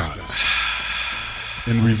poetic goddess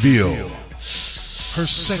and reveal her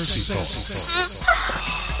sexy thoughts.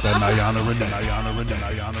 That Niana Renee.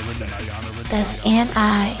 That's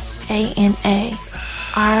NianaRenee.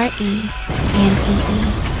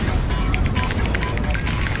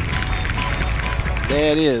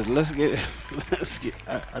 There it is. Let's get.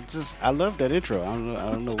 I love that intro. I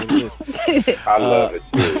don't know what it is. I love it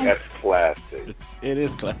too. That's classic. It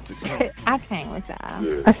is classic. I can't with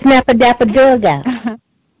y'all. A snapper dapper drug out.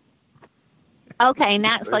 Okay,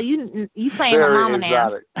 now so you playing my mama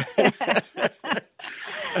now.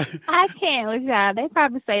 I can't with y'all. They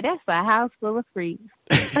probably say that's a house full of freaks.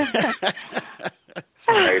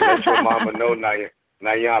 Hey, let your mama know,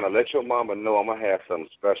 Niana. Let your mama know I'm gonna have something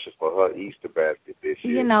special for her Easter basket this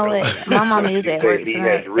year. You know what? My mama is at work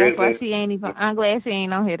tonight. That's why she ain't even. I'm glad she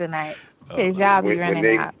ain't on here tonight. Cause y'all be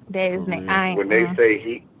running out.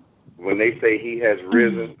 When they say he has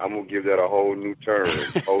risen, I'm gonna give that a whole new term,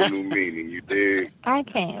 whole new meaning. You dig? I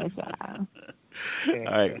can't with y'all. All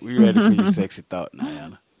right, we ready for your sexy thought,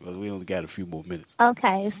 Niana? Because we only got a few more minutes.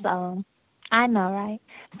 Okay, so I know, right?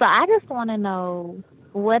 So I just want to know,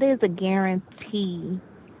 what is a guarantee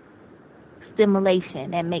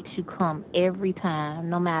stimulation that makes you come every time,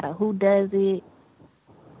 no matter who does it,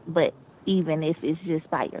 but even if it's just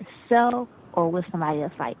by yourself or with somebody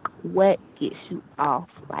else? Like, what gets you off?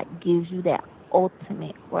 Like, gives you that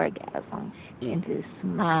ultimate orgasm and just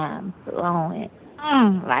mind blowing?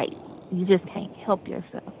 Like, you just can't help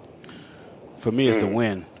yourself. For me, it's the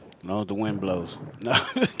wind. As long as the wind blows. No.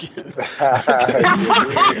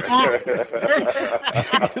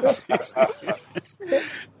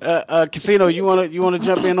 Casino, you wanna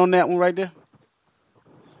jump in on that one right there?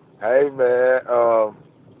 Hey man,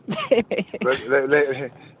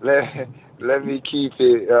 let me keep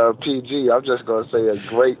it PG. I'm just gonna say a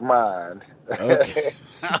great mind. Okay.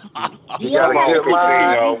 You got a good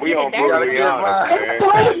mind. We on brutally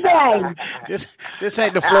honest, man. This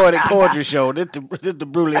ain't the Florida Poetry Show. This the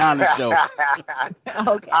brutally honest show. Okay.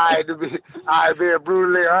 I being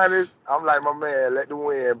brutally honest, I'm like my man. Let the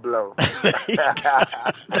wind blow.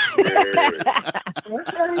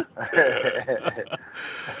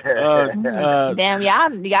 Damn,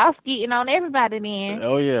 y'all skeeting on everybody then.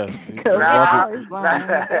 Oh yeah. You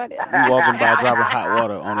walking by dropping hot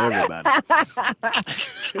water on everybody.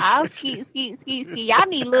 I'll ski. Y'all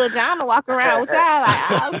need Lil John to walk around with y'all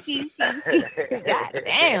like, I'll ski. God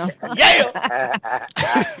damn. Yeah.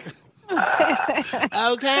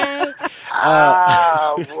 Okay.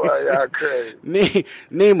 Boy, y'all crazy.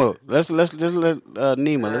 Nima, let's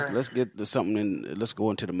Nima. Let's get to something. Let's go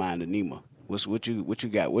into the mind of Nima. What you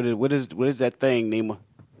got? What is that thing, Nima,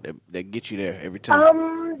 that gets you there every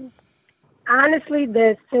time? Honestly,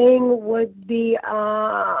 the thing would be,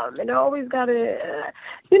 and I always gotta,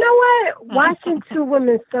 you know what? Watching two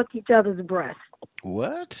women suck each other's breasts.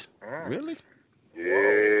 What? Really?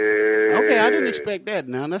 Yeah. Okay, I didn't expect that.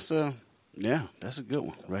 Now that's a good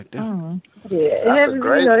one right there. Yeah, it has,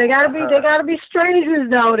 they gotta be strangers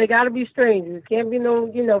though. They gotta be strangers. Can't be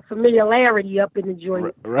no, familiarity up in the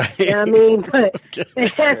joint. Right. You know what I mean? But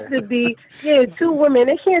it has to be, two women.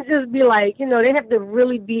 They can't just be like, they have to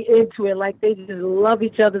really be into it. Like they just love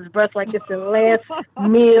each other's breasts like it's the last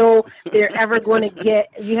meal they're ever going to get.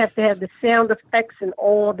 You have to have the sound effects and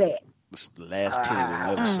all that. It's the last titty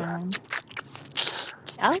they'll ever suck.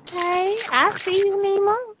 Okay, I see you,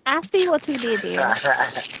 Nima. I see what you did there.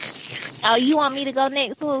 Oh, you want me to go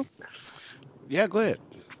next, Who? Yeah, go ahead.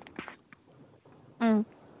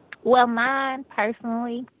 Well, mine,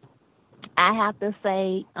 personally, I have to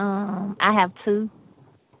say I have two.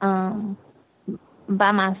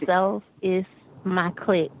 By myself is my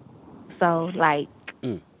clit. So, like,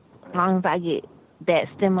 as long as I get that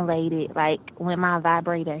stimulated, like, when my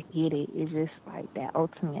vibrator get it, it's just, like, that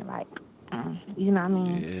ultimate, like, you know what I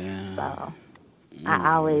mean? Yeah. So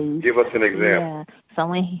I always give us an example. Yeah. So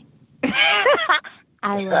when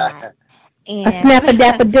I lied. And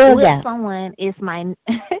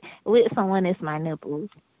with someone it's my nipples.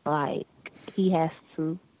 Like he has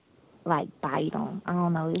to like bite them. I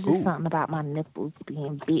don't know. It's just something about my nipples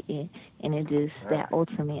being bitten, and it just that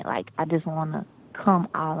ultimate. Like I just want to come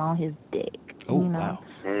all on his dick. Wow.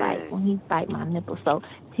 Like when he bite my nipples. So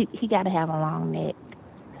he got to have a long neck.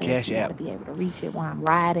 Cash App. To be able to reach it while I'm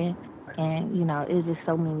riding, and it's just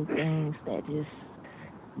so many things that just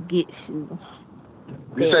gets you.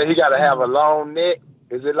 You say he got to have a long neck?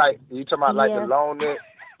 Is it like you talking about like the long neck,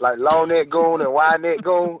 like long neck goon and wide neck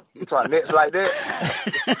goon? You talking necks like that?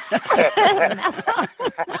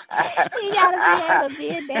 You gotta be able to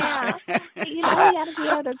bend down. You gotta be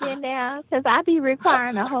able to bend down because I be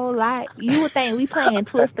requiring a whole lot. You would think we playing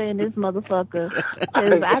Twister in this motherfucker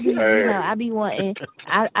because I be wanting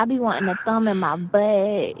the thumb in my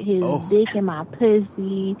butt, his dick in my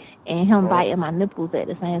pussy, and him biting my nipples at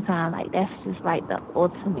the same time. Like that's just like the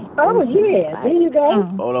ultimate. Oh yeah, like, there you go.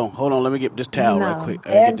 Hold on. Let me get this towel right quick.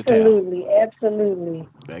 Absolutely.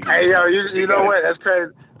 Hey yo, you know what? That's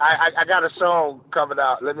crazy. I got a song coming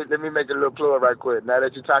out. Let me make a little plug right quick. Now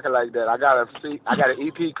that you're talking like that, I got an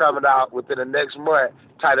EP coming out within the next month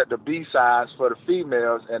titled the B-sides for the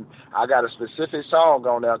females, and I got a specific song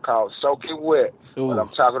on there called "Soaking Wet." But I'm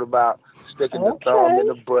talking about sticking the thumb in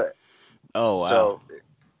the butt. Oh wow! So,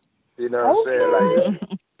 you know what I'm saying? Like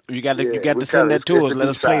you got to send that to us. Let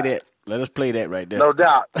us play that. Let us play that right there. No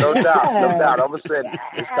doubt. I'm going to say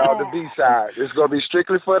it's called the B-side. It's going to be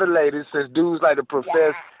strictly for the ladies. Since dudes like to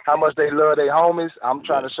profess how much they love their homies, I'm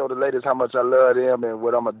trying to show the ladies how much I love them and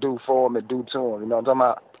what I'm going to do for them and do to them. You know what I'm talking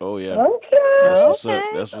about? Oh, yeah. Okay.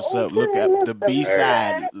 That's what's up. Look at the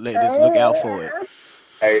B-side. Ladies, look out for it.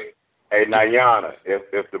 Hey, Niana,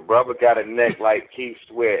 if the brother got a neck like Keith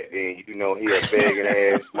Sweat, then he a begging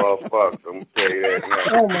ass motherfucker. I'm going to tell you that now.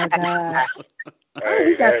 Oh, my God.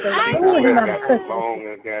 Hey, that's got long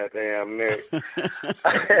and goddamn neck.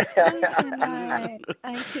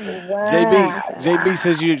 JB,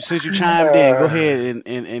 since you chimed in, go ahead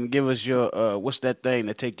and give us your what's that thing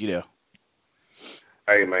that take you there?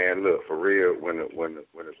 Hey man, look, for real, when a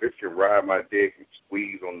bitch can ride my dick and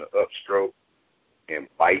squeeze on the upstroke and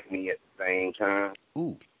bite me at the same time.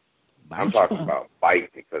 Ooh. I'm talking about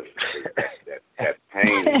bite because that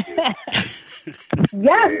pain is just...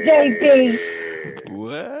 Yes, JB.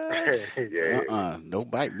 What? Yeah.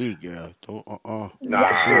 Don't bite me, girl. Don't. Nah,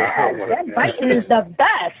 that biting is the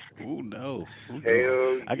best. Ooh, no.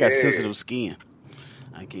 Hell I got sensitive skin.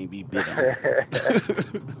 I can't be bit on.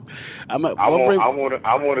 I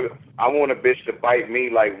want a bitch to bite me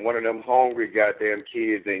like one of them hungry goddamn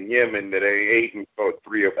kids in Yemen that ain't eaten for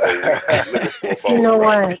 3 or 4 weeks. You know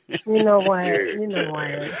what?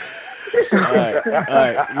 All right.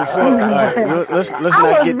 Let's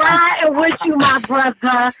not get too. I was riding with you, my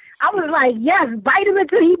brother. I was like, yes, bite him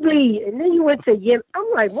until he bleed, and then you went to Yemen.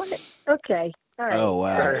 I'm like, what? Okay. Oh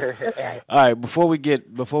wow! All right, before we get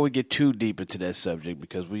too deep into that subject,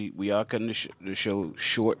 because we are cutting the show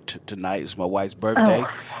short tonight. It's my wife's birthday.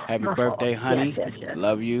 Happy birthday, honey! Yes.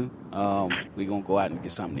 Love you. We gonna go out and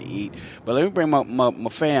get something to eat. But let me bring my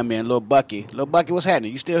fam in, little Bucky. Little Bucky, what's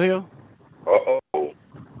happening? You still here? Uh-oh.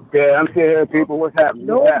 Yeah, I'm still here, people. What's happening?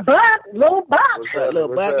 Little Buck. Little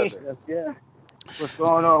Bucky. Yeah. What's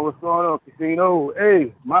going on, Casino?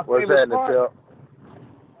 Hey, my favorite part.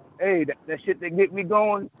 Hey, that shit that get me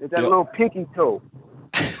going is that little pinky toe.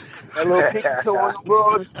 That little pinky toe on the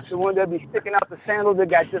road, the one that be sticking out the sandals that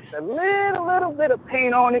got just a little bit of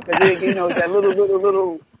paint on it, because that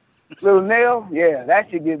little nail. Yeah,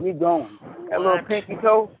 that should get me going. That little pinky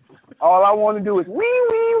toe. All I want to do is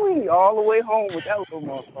wee all the way home with that little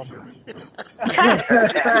motherfucker.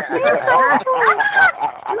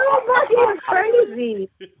 Nobody is crazy.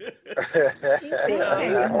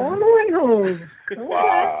 All the way home.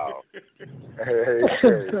 Wow.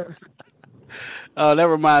 Oh, that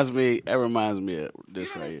reminds me of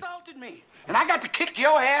this right here. Insulted me, and I got to kick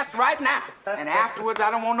your ass right now. And afterwards, I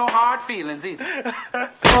don't want no hard feelings either.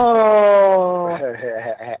 Oh. What the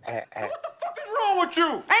fuck is wrong with you?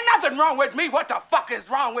 Ain't nothing wrong with me. What the fuck is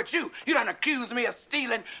wrong with you? You done accused me of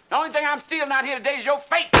stealing. The only thing I'm stealing out here today is your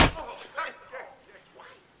face.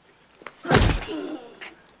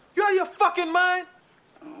 You out of your fucking mind?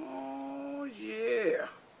 Oh, yeah.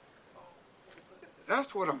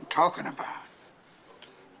 That's what I'm talking about.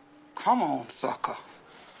 Come on, sucker.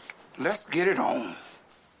 Let's get it on.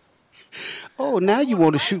 Oh, now you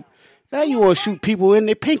want to shoot. Now you want to shoot people in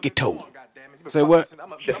their pinky toe. Say what?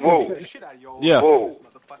 Whoa. Yeah. Whoa.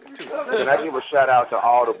 Can I give a shout out to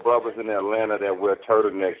all the brothers in Atlanta that wear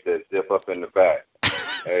turtlenecks that zip up in the back?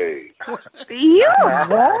 Hey. We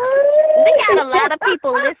got a lot of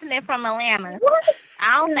people listening from Atlanta.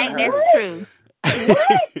 I don't think that's true. I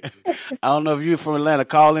don't know if you're from Atlanta.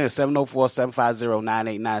 Call in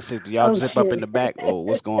 704-750-9896. Do y'all zip up in the back? Or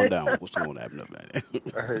what's going down? What's going to happen up there?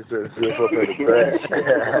 Zip up in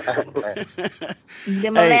the back.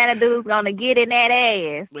 Them Atlanta dudes gonna get in that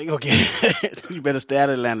ass. They gonna get. You better stay out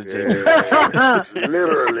of Atlanta, JB.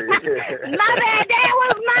 Literally. My bad, that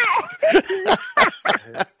was mine.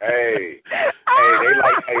 Hey,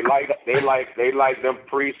 they like them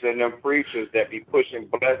priests and them preachers that be pushing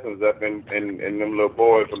blessings up in them little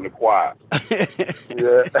boys from the choir.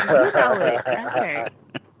 Yeah.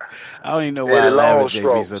 I don't even know why I laugh at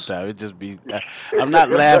JB sometimes. It just be. I'm not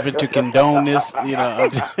laughing to condone this,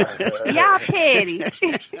 I'm just, y'all petty.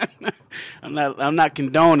 I'm not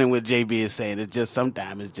condoning what JB is saying. It's just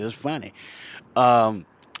sometimes it's just funny.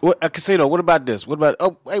 Casino, what about this? What about?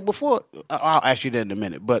 Oh, hey, before I'll ask you that in a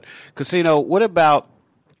minute. But Casino, what about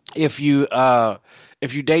if you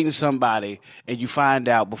dating somebody and you find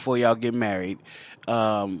out before y'all get married,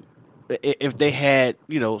 if they had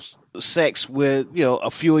sex with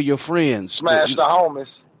a few of your friends, smash the homies.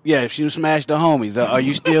 Yeah, if you smash the homies, are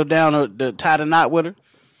you still down to tie the knot with her?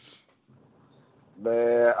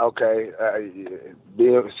 Man, okay.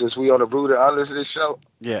 Since we on the Brood and Honest of this show,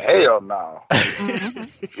 yeah, hell no.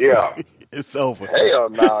 Yeah, it's over. Hell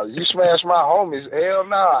no. You smash my homies, hell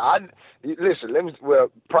no. Listen.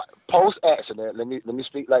 Post accident. Let me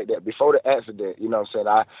speak like that. Before the accident, you know what I'm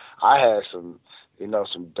saying. I had some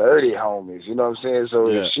dirty homies, you know what I'm saying? So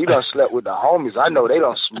if she done slept with the homies, I know they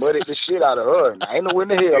done smutted the shit out of her. And I ain't know when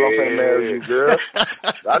the hell I'm finna marry you, girl.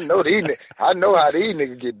 I know how these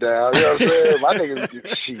niggas get down, you know what I'm saying? My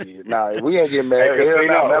niggas, shit, nah, we ain't getting married. Hell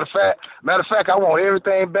no. Matter of fact, I want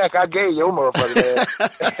everything back I gave your motherfucking ass.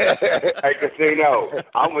 Hey, Casino,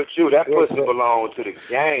 I'm with you. That pussy belongs to the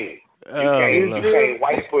game. You can't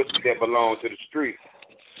white pussy that belong to the street.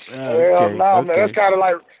 Hell no, man. That's kind of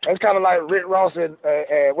like Rick Ross and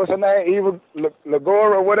what's her name, Eva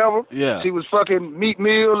Lagora or whatever. Yeah, she was fucking Meat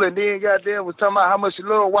Mill and then goddamn was talking about how much she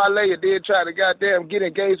loved Wale and then tried to goddamn get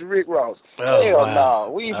engaged to Rick Ross. Hell no,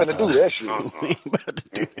 we ain't finna do that shit. We ain't about to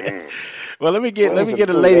do that. Well, let me get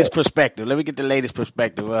the latest perspective. Let me get the latest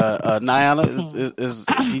perspective. Niana,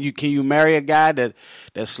 can you marry a guy that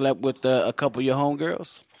slept with a couple of your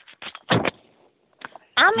homegirls?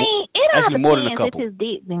 I mean, it all more than a depends couple. if his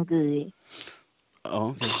dick been good. Oh,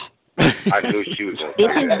 okay. I knew she was gonna.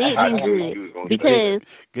 If his dick been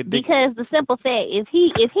good, because the simple fact, if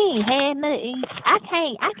he ain't had nothing, I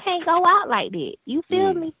can't go out like that. You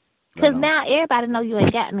feel me? Because now everybody know you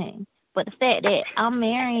ain't got nothing. But the fact that I'm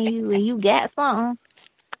marrying you and you got something,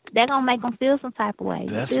 that gonna make them feel some type of way.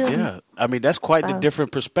 I mean, that's quite the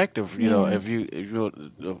different perspective. If you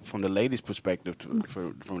from the ladies' perspective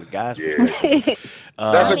from the guys' perspective.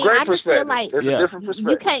 That's a great perspective. Like it's a different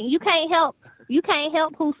perspective. You can't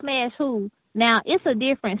help who smash who. Now, it's a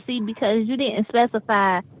difference, see, because you didn't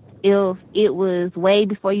specify if it was way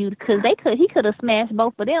before you, because he could have smashed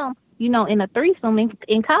both of them, you know, in a threesome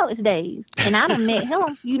in college days. And I done met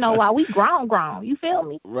him, you know, while we grown. You feel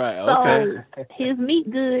me? Right, okay. So his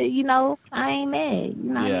meat good, you know, I ain't mad. You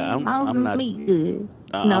know, Yeah, I'm not meat good.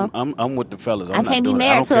 I'm with the fellas. I can't be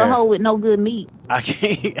married to a hoe with no good meat. I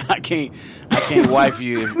can't wife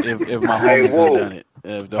you if my homies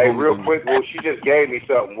have done it. Real quick, Woo, she just gave me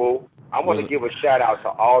something, Woo. I want to give a shout out to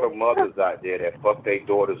all the mothers out there that fuck their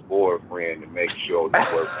daughter's boyfriend to make sure they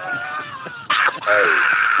work. Hey.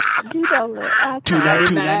 You don't look.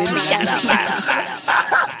 $2.99. Shout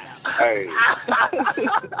out. Hey.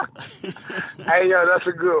 Hey, yo, that's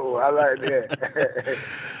a good one. I like that.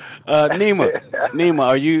 Nima,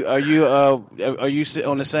 are you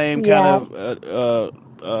on the same kind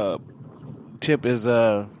of tip as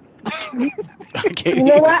You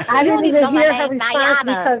know what? I didn't even hear her response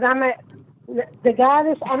because I'm at the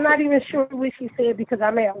goddess. I'm not even sure what she said because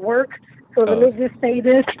I'm at work. So let me just say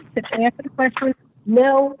this to answer the question.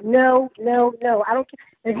 No. I don't care.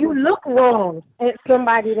 If you look wrong at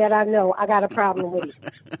somebody that I know, I got a problem with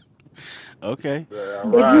it. Okay. If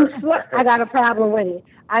you slut, I got a problem with it.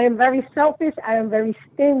 I am very selfish. I am very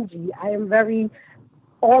stingy. I am very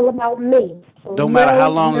all about me. So don't matter how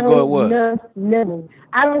long ago it was. No.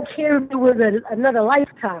 I don't care if it was another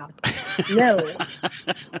lifetime. No.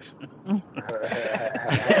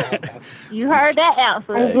 You heard that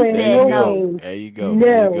answer. There you go.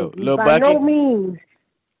 No. Little by Bucky? no means.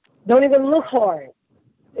 Don't even look hard.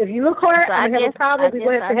 If you look hard, So I'm going to have a problem.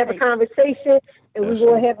 We're going to have a conversation, and we're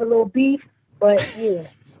going to have a little beef. But, yeah,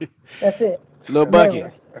 that's it. Little Bucky.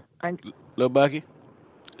 Little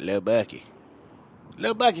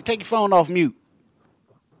Bucky, take your phone off mute.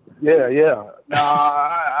 Yeah. No,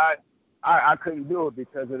 I couldn't do it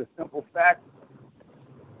because of the simple fact.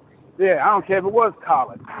 Yeah, I don't care if it was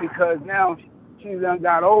college because now she's done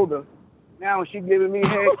got older. Now she's giving me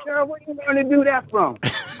head. Girl, where you learn to do that from?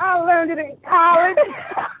 I learned it in college.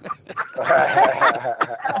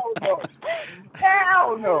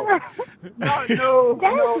 Hell no.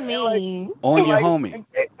 No. mean. On your homie.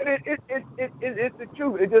 It's the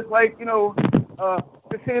truth. It's just like,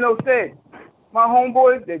 Casino said. My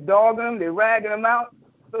homeboys, they dogging them, they ragging them out.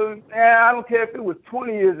 So, I don't care if it was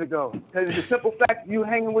 20 years ago. Because the simple fact you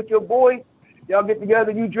hanging with your boys, y'all get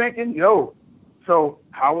together, you drinking, so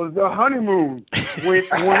how was the honeymoon?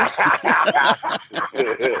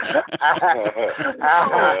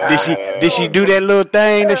 Did she do that little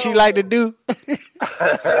thing that she like to do?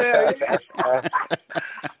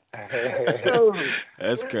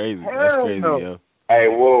 That's crazy. Yo. Hey,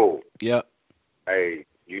 whoa. Yep. Hey,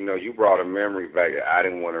 you brought a memory back that I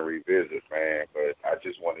didn't want to revisit, man, but I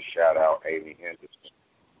just want to shout out Amy Henderson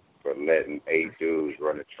for letting 8 dudes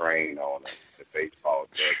run a train on her. The baseball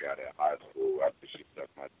dugout at high school after she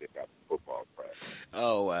sucked my dick out of football practice.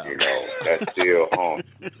 Oh, wow. That's still home.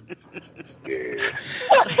 Yeah.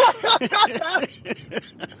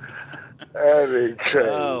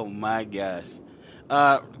 Oh, my gosh.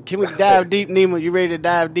 Can we dive deep, Nima? You ready to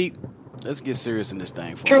dive deep? Let's get serious in this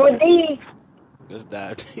thing. True indeed. Let's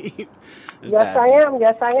dive deep. Yes, I am.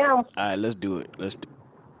 All right, let's do it.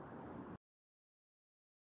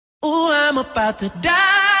 Ooh, I'm about to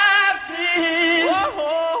dive in.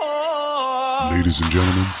 Ladies and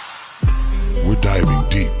gentlemen, we're diving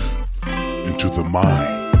deep into the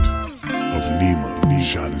mind of Nima,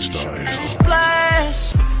 Shining Star.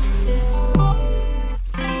 Splash.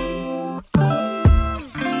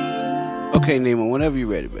 Okay, Nima, whenever you're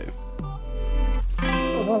ready, baby.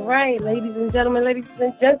 All right, ladies and gentlemen,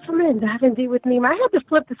 diving deep with Nima. I had to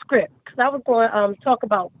flip the script because I was going to talk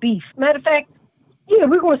about beef. Matter of fact, yeah,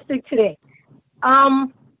 we're going to stick to that.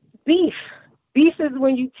 Beef. Beef is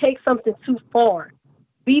when you take something too far.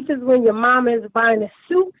 Beef is when your mama is buying a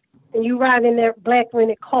suit and you ride in that black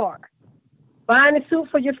rented car. Buying a suit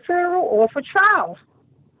for your funeral or for trials.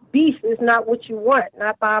 Beef is not what you want,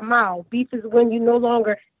 not by a mile. Beef is when you no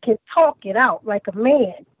longer can talk it out like a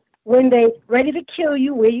man. When they ready to kill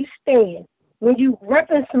you where you stand. When you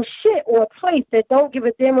repping some shit or a place that don't give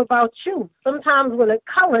a damn about you. Sometimes when a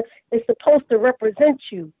color is supposed to represent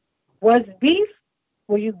you. What's beef?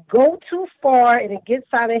 When you go too far and it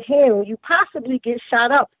gets out of hand, when you possibly get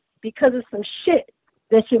shot up because of some shit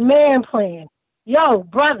that your man planned. Yo,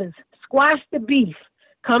 brothers, squash the beef.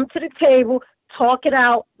 Come to the table, talk it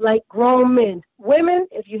out like grown men. Women,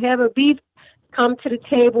 if you have a beef, come to the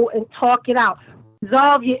table and talk it out.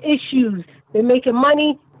 Resolve your issues. They're making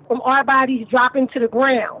money from our bodies dropping to the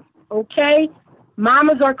ground. Okay?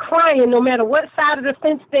 Mamas are crying no matter what side of the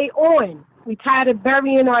fence they on. We tired of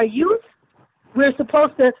burying our youth. We're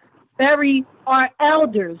supposed to bury our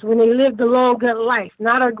elders when they lived a long, good life.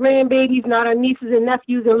 Not our grandbabies, not our nieces and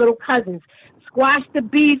nephews and little cousins. Squash the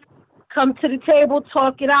beef, come to the table,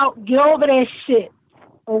 talk it out, get over that shit.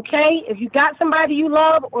 Okay? If you got somebody you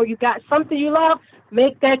love or you got something you love,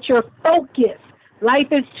 make that your focus. Life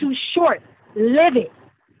is too short. Live it.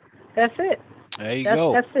 That's it. There you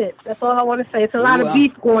go. That's it. That's all I want to say. It's a lot of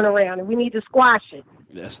beef going around, and we need to squash it.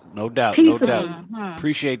 Yes, no doubt, Peace no doubt.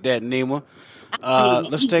 Appreciate that, Nima.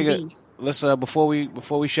 Let's take a before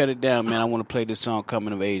we shut it down, man. I want to play this song,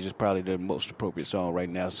 "Coming of Age." It's probably the most appropriate song right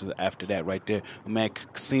now. So after that, right there, man,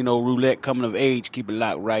 Casino Roulette, "Coming of Age." Keep it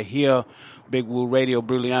locked right here, Big Woo Radio,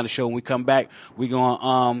 Brilliant Show. When we come back, we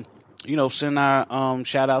gonna send our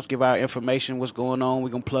shout outs, give our information, what's going on. We're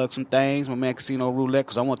going to plug some things. My man Casino Roulette,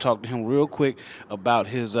 because I want to talk to him real quick about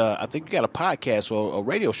his, I think you got a podcast or a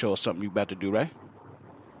radio show or something you about to do, right?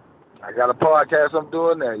 I got a podcast I'm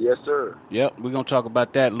doing there. Yes, sir. Yep, we're going to talk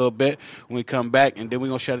about that a little bit when we come back, and then we're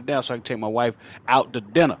going to shut it down so I can take my wife out to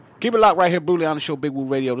dinner. Keep it locked right here, Brilliant Show, Big Woo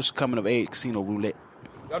Radio. This is Coming of Age, Casino Roulette.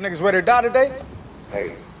 Y'all niggas ready to die today?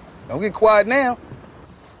 Hey, don't get quiet now.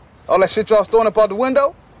 All that shit y'all throwing up out the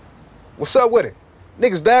window? What's up with it?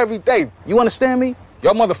 Niggas die every day. You understand me?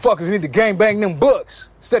 Y'all motherfuckers need to gangbang them books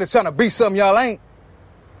instead of trying to be something y'all ain't.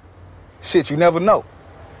 Shit, you never know.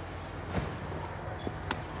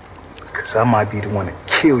 Cause I might be the one to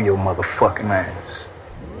kill your motherfucking ass.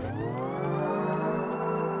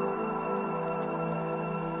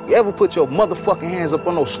 You ever put your motherfucking hands up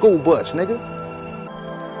on those school butts, nigga?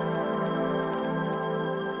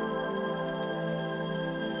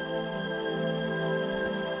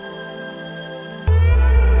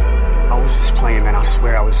 Playing, man. I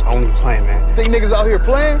swear I was only playing, man. You think niggas out here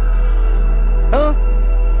playing? Huh?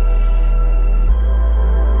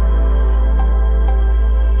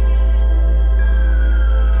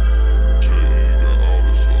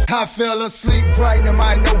 I fell asleep writing in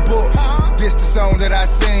my notebook. This the song that I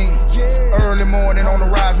sing. Early morning on the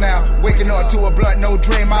rise now. Waking up to a blunt, no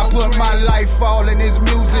dream. I put my life all in this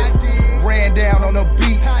music. Ran down on a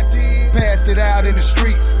beat. Passed it out in the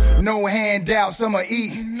streets. No handouts, I'ma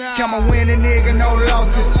eat. Come a winning nigga, no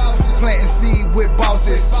losses. Planting seed with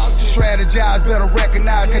bosses. Strategize, better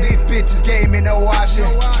recognize, cause these bitches gave me no option.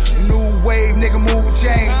 New wave, nigga, mood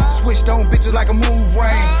change. Switched on bitches like a mood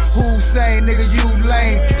ring. Hussein, nigga, you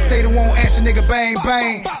lame. Say the won't answer, nigga, bang,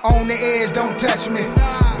 bang. On the edge, don't touch me.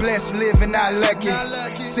 Blessed living, not lucky.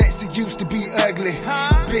 Sexy used to be ugly.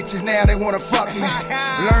 Bitches now, they wanna fuck me.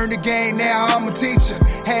 Learn the game, now I'm a teacher.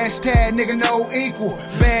 Hashtag nigga no equal.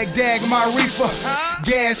 Baghdad my reefer.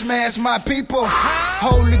 Gas mask my people.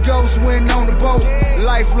 Holy Ghost went on the boat.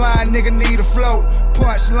 Lifeline nigga need a float.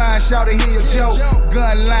 Punchline shout to hear a joke.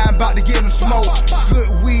 Gun line bout to get him smoke.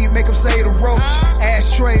 Good weed make him say the roach.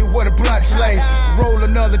 Ashtray where the blunts lay. Roll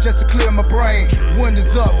another just to clear my brain.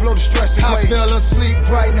 Windows up, blow the stress away. I fell asleep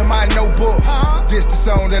writing in my notebook. This the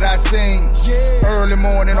song that I sing. Early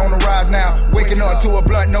morning on the rise now. Waking up to a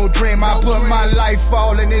blunt, no dream. I put my life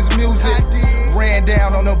all in this music. Ran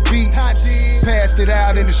down on a beat. Passed it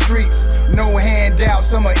out in the streets. No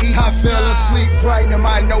handouts, I'ma eat. I fell asleep writing in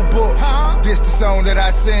my notebook. This the song that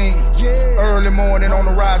I sing. Early morning on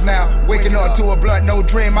the rise now. Waking up to a blunt, no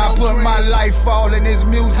dream. I put my life all in this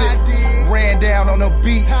music. Ran down on a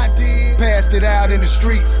beat. Passed it out in the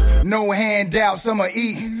streets. No handouts, I'ma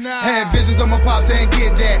eat. Had visions on my pops, ain't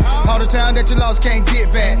get that. All the time that you lost can't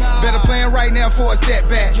get back. Better plan right now for a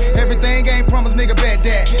setback. Everything ain't promised, nigga, bet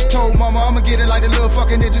that. Told mama I'ma get it like the little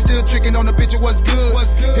fucking ninja. Still tricking on the bitch, it was good.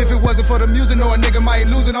 If it wasn't for the music, no a nigga might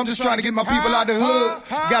lose it. I'm just trying to get my people out the hood.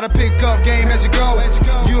 Gotta pick up game as you go.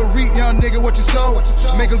 You a reap, young nigga, what you sold.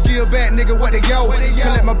 Make them give back, nigga, what they yo.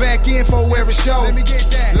 Collect my back info every show.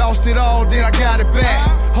 Lost it all, then I got it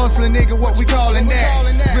back. Hustling nigga, what we callin'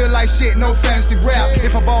 that? Real life shit, no fantasy rap.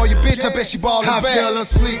 If I ball your bitch, I bet she ballin' back. I fell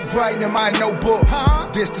asleep writing in my notebook.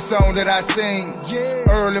 This the song that I sing.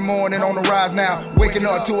 Early morning on the rise now. Waking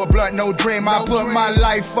up to a blunt, no dream. I put my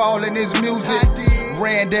life all in this music.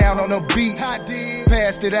 Ran down on a beat.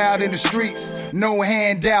 Passed it out in the streets. No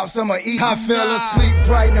handouts, I'ma eat. I fell asleep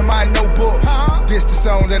writing in my notebook. This the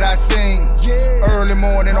song that I sing. Early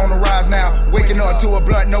morning on the rise now. Waking up to a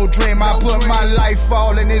blunt, no dream. I put my life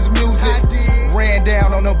all in this music. Ran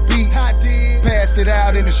down on a beat. Passed it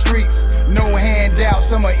out in the streets. No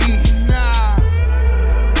handouts, I'ma eat.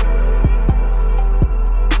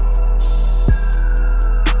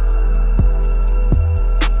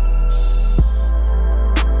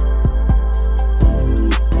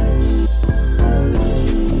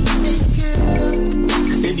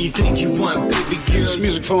 This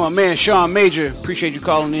music from my man Sean Major. Appreciate you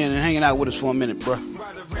calling in and hanging out with us for a minute, bro.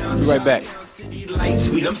 Be right back. lights,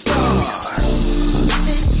 we them stars.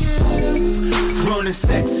 Grown and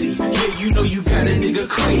sexy, yeah, you know you got a nigga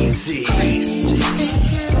crazy.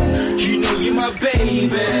 You know you're my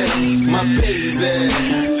baby, my baby.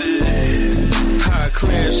 High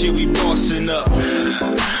class, yeah, we bossing up.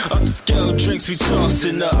 Upscale drinks, we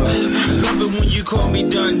tossing up. Love it when you call me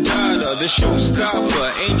Dundada, the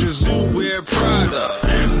showstopper. Angels do wear Prada.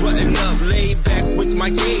 Button up, laid back with my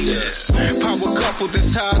gators. Power couple,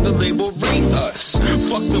 that's how the label rate us.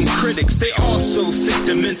 Fuck them critics, they all so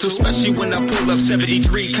sentimental. Especially when I pull up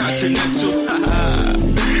 73 Continental.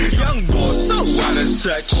 Young boy, so out of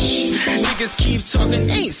touch. Niggas keep talking,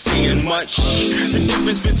 ain't saying much. The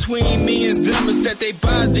difference between me and them is that they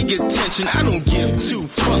buy the attention. I don't give two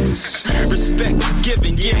fucks. Respect's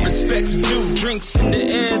given, yeah, respect's due. Drinks in the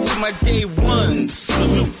air to my day one.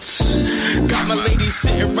 Salute. Got my lady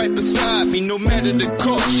sitting right beside me. No matter the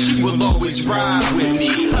cost, she will always ride with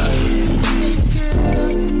me.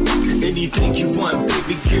 Anything you want,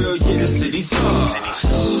 baby girl, yeah, the city's ours.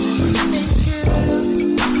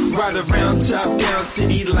 Ride around, top down,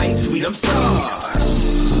 city lights, we them stars.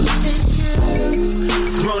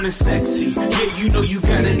 Grown and sexy, yeah, you know you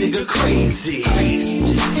got a nigga crazy.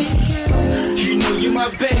 You know you're my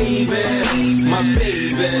baby, my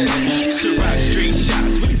baby. Ciroc straight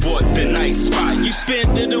shots, we bought the nice spot. You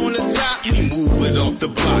spend it on the top, we move it off the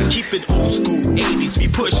block. Keep it old school 80s, we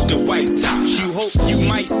push the white tops. You hope you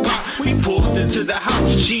might pop, we pulled into the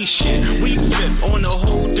house. G-shit, we flip on a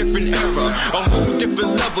whole different era, a whole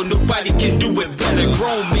different level, nobody can do it better.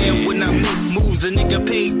 Grown man, when I make moves, a nigga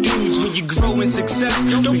pay dues. When you grow in success,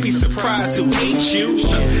 don't be surprised who hates you.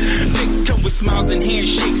 Things come with smiles and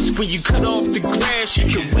handshakes. When you cut off the grass, you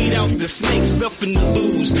can weed out the snakes. Nothing to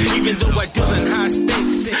lose, even though I deal in high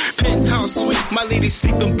stakes. Penthouse suite, my lady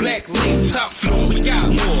sleeping black lace. Top floor, we got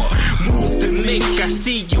more moves to make. I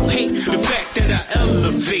see you hate the fact that I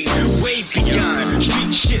elevate way beyond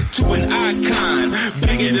street shit to an icon.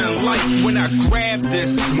 Bigger than life when I grab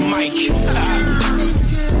this mic.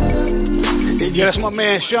 Yeah, that's my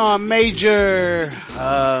man Sean Major.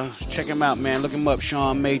 Check him out, man. Look him up,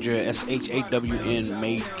 Sean Major. SHAWN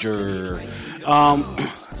Major.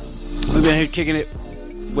 We've been here kicking it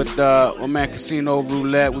with my man Casino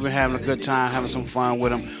Roulette. We've been having a good time, having some fun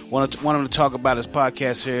with him. Want him to talk about his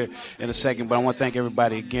podcast here in a second, but I want to thank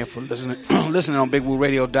everybody again for listening on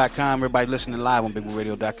BigWooRadio.com. Everybody listening live on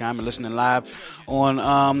BigWooRadio.com and listening live on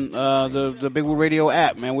the Big Woo Radio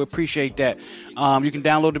app, man. We appreciate that. You can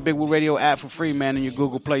download the Big Woo Radio app for free, man, in your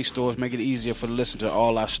Google Play stores. Make it easier for to listen to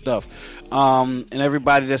all our stuff. And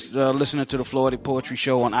everybody that's listening to the Florida Poetry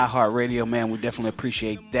Show on iHeartRadio, man, we definitely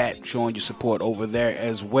appreciate that, showing your support over there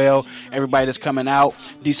as well. Everybody that's coming out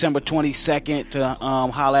December 22nd to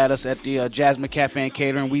holler at us at the Jasmine Cafe and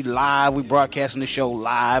Catering. We broadcasting the show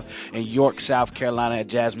live in York, South Carolina at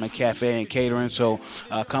Jasmine Cafe and Catering. So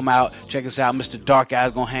come out, check us out. Mr. Dark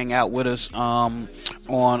Eye's gonna hang out with us on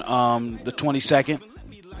the 22nd.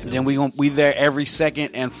 Then we there every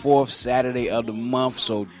second and fourth Saturday of the month.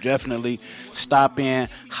 So definitely stop in,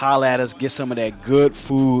 holler at us, get some of that good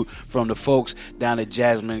food from the folks down at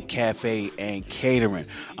Jasmine Cafe and Catering.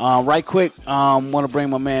 Right quick, want to bring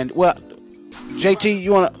my man. Well, JT,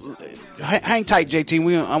 you want to hang tight,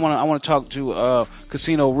 JT? I want to talk to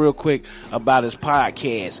Casino real quick about his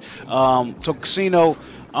podcast. So Casino,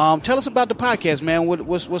 tell us about the podcast, man.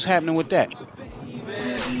 What's happening with that?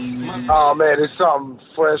 Oh man, it's something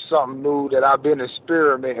fresh, something new that I've been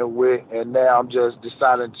experimenting with, and now I'm just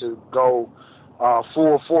deciding to go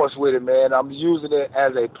full force with it, man. I'm using it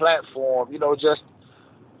as a platform, just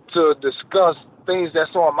to discuss things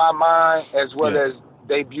that's on my mind as well as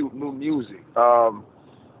debut new music.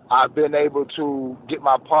 I've been able to get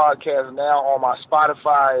my podcast now on my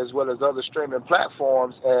Spotify as well as other streaming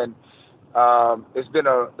platforms, and it's been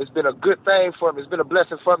a good thing for me. It's been a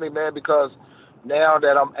blessing for me, man, because now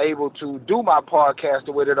that I'm able to do my podcast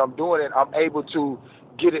the way that I'm doing it, I'm able to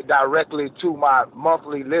get it directly to my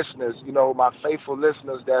monthly listeners, my faithful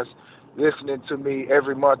listeners that's listening to me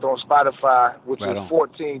every month on Spotify, which is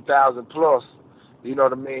 14,000 plus. You know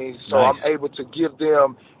what I mean? So nice. I'm able to give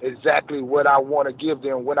them exactly what I want to give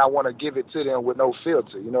them when I want to give it to them with no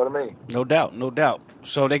filter. You know what I mean? No doubt.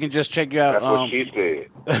 So they can just check you out. That's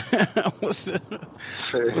what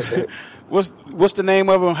she said. What's the name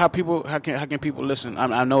of them? How can people listen?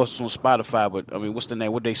 I know it's on Spotify, but I mean, what's the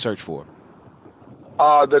name? What they search for?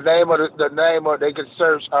 The name of they can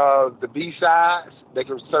search the B-sides. They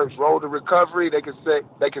can search Road to Recovery. They can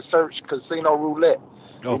search Casino Roulette.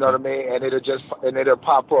 You know what I mean? And it'll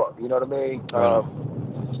pop up. You know what I mean?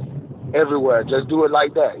 Everywhere. Just do it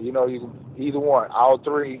like that. You can either one, all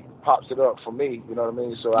three. pops it up for me. You know what I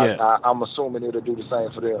mean? So Yeah. I'm assuming it'll do the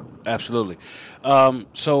same for them. Absolutely. I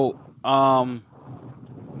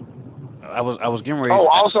was getting ready. Oh,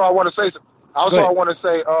 also I want to say. I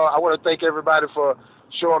want to thank everybody for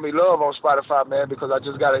showing me love on Spotify, man, because I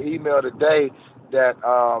just got an email today that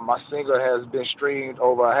my single has been streamed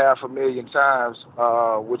over 500,000 times,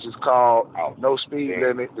 which is called No Speed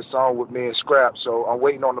Limit, the song with me and Scrap. So I'm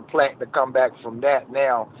waiting on the plant to come back from that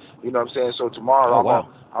now. You know what I'm saying? So tomorrow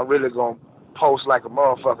I'm really going to post like a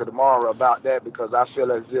motherfucker tomorrow about that, because I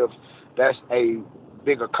feel as if that's a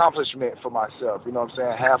big accomplishment for myself. You know what I'm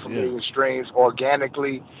saying? 500,000 streams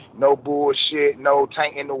organically, no bullshit, no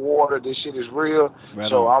tainting the water. This shit is real. Right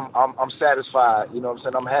so on. I'm satisfied. You know what I'm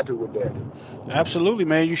saying? I'm happy with that. Absolutely,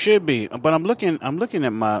 man. You should be. But I'm looking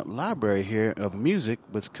at my library here of music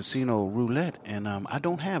with Casino Roulette, and I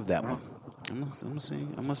don't have that one. I'm gonna see.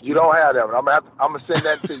 You don't have that one. I'm gonna send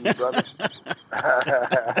that to you, brother.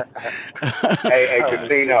 Hey,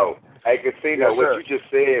 Casino. Hey, Casino. Yes, what you just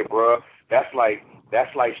said, bro? That's like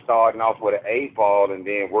starting off with an 8-ball and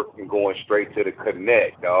then going straight to the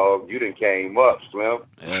connect, dog. You done came up, Slim.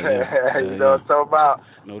 You know what I'm talking about?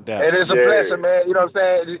 No doubt. And it's a blessing, man. You know what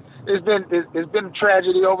I'm saying? It's been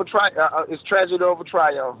tragedy over triumph. It's tragedy over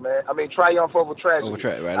triumph, man. I mean, triumph over tragedy.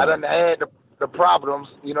 Right I done had the problems.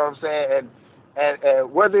 You know what I'm saying?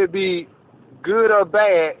 And whether it be good or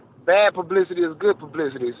bad publicity is good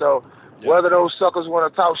publicity. So whether those suckers want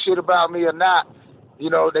to talk shit about me or not, you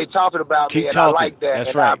know, they talking about me, and I like that. That's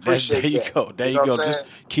and right. I appreciate there you that. go. There you know go. what I'm Just saying?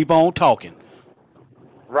 keep on talking.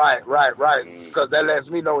 Right. Because that lets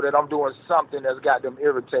me know that I'm doing something that's got them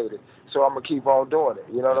irritated. So I'm gonna keep on doing it.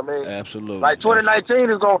 You know what I mean? Absolutely. Like 2019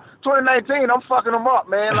 is going. 2019, I'm fucking them up,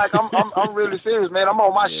 man. Like I'm really serious, man. I'm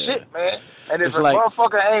on my shit, man. And if It's a like-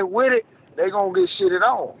 motherfucker ain't with it, they gonna get shitted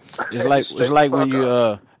on.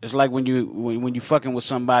 It's like when you fucking with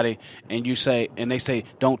somebody and they say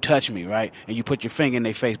don't touch me, right? And you put your finger in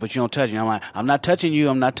their face, but you don't touch me. I'm like, I'm not touching you.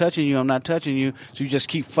 So you just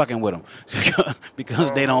keep fucking with them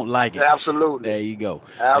because they don't like it. Absolutely. There you go.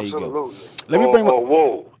 Absolutely. Let me bring.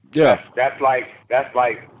 Whoa. Yeah. That's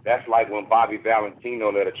like when Bobby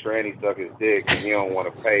Valentino let a tranny suck his dick and he don't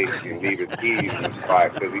want to pay and leave his keys in the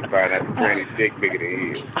spot because he find out the tranny's dick bigger than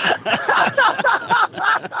his.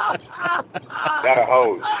 That'll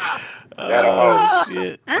hold.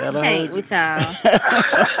 Shit. I hate with y'all.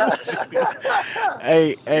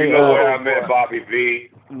 Hey, you know where I met Bobby V?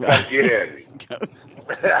 Come get at me.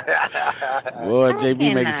 Boy,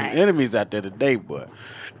 JB making some enemies out there today, boy.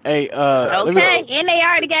 Hey, okay, and they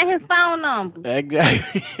already got his phone number.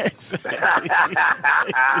 Exactly.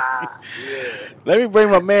 Let me bring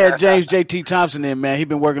my man James JT Thompson in, man. He's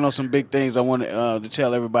been working on some big things I want to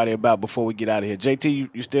tell everybody about before we get out of here. JT,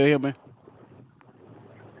 you still here, man?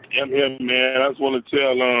 Yeah, I'm here, man. I just want to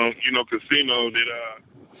tell, Casino that,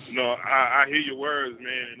 I hear your words,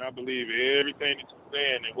 man, and I believe everything that you're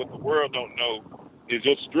saying, and what the world don't know is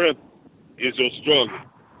your strength is your struggle.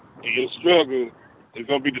 And your struggle is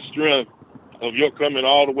going to be the strength of your coming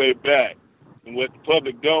all the way back. And what the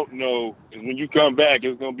public don't know is when you come back,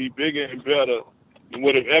 it's going to be bigger and better than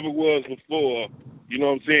what it ever was before. You know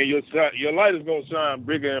what I'm saying? Your light is going to shine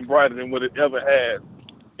bigger and brighter than what it ever has.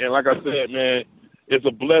 And like I said, man, it's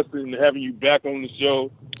a blessing having you back on the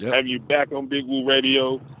show, having you back on Big Woo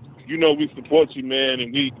Radio. You know we support you, man,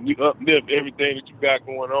 and we uplift everything that you got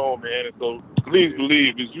going on, man. And so please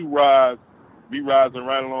believe as you rise, we rising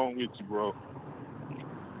right along with you, bro.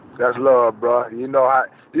 That's love, bro. You know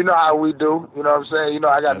how we do. You know what I'm saying? You know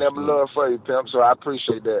I got never love for you, pimp. So I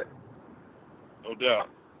appreciate that. No doubt.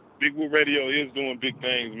 Big Woo Radio is doing big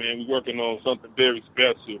things, man. We're working on something very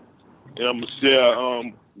special, and I'm gonna share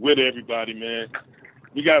with everybody, man.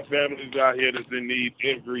 We got families out here that's in need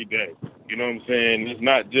every day. You know what I'm saying? It's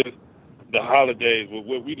not just the holidays, but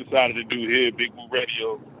what we decided to do here at Big Woo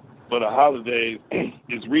Radio for the holidays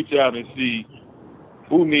is reach out and see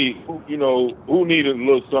who need a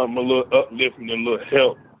little something, a little uplifting, a little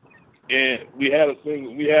help. And we had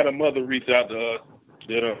a mother reach out to us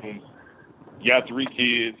that got 3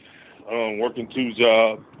 kids, working 2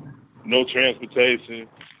 jobs, no transportation,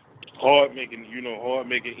 hard making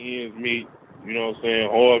ends meet. You know what I'm saying?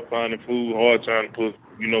 Hard finding food, hard trying to put,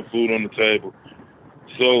 food on the table.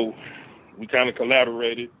 So we kind of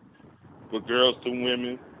collaborated with Girls to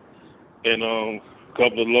Women and a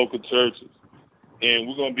couple of local churches. And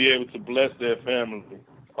we're going to be able to bless their family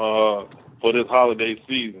for this holiday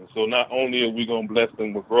season. So not only are we going to bless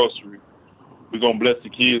them with groceries, we're going to bless the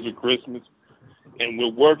kids with Christmas. And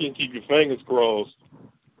we're working, keep your fingers crossed.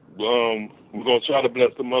 We're going to try to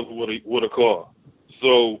bless the mother with a car.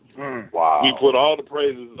 So we put all the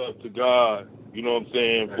praises up to God You know what I'm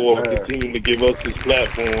saying? For continuing to give us this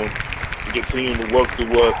platform and continuing to work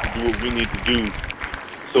through us to do what we need to do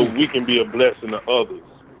so we can be a blessing to others.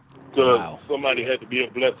 Because somebody had to be a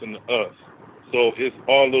blessing to us. So it's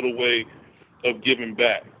our little way of giving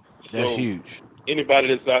back. That's huge. Anybody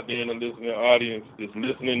that's out there in the listening audience that's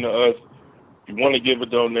listening to us, if you want to give a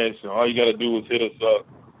donation, all you got to do is hit us up,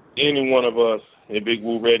 any one of us at Big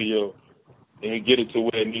Woo Radio, and get it to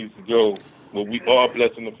where it needs to go. But we are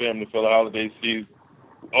blessing the family for the holiday season.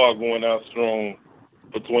 We are going out strong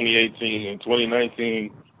for 2018. And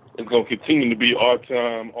 2019 is going to continue to be our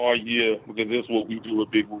time, our year, because that's what we do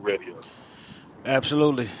at Big Woo Radio.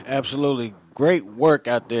 Absolutely. Absolutely. Great work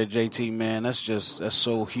out there, JT, man. That's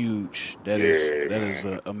so huge. That is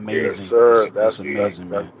amazing. Yes, sir. That's amazing,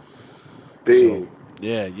 man. Big.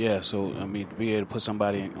 So, So, I mean, to be able to put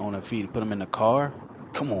somebody on their feet and put them in the car,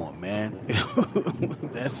 come on, man.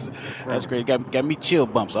 That's great. Got me chill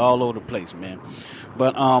bumps all over the place, man.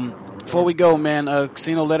 But before we go, man,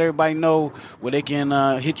 Casino, let everybody know where they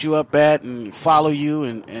can hit you up at and follow you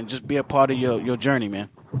and just be a part of your journey, man.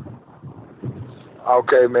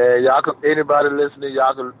 Okay, man. Y'all can, anybody listening,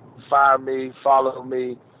 y'all can find me, follow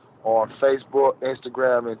me on Facebook,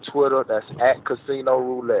 Instagram, and Twitter. That's at Casino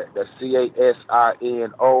Roulette. That's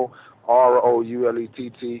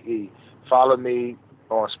CasinoRoullette. Follow me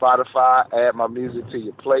on Spotify. Add my music to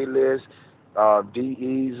your playlist.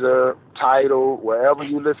 Deezer, Tidal, wherever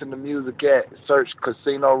you listen to music at, search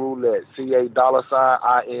Casino Roulette.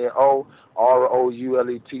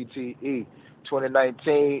 CA:INOROULETTE.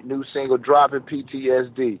 2019 new single dropping,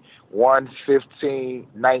 PTSD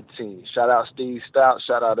 1/15/19. Shout out Steve Stout.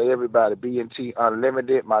 Shout out to everybody. B&T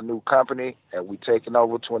Unlimited, my new company, and we taking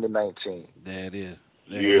over 2019. There it is.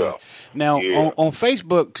 Now on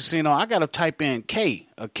Facebook, Casino, I gotta type in Kasino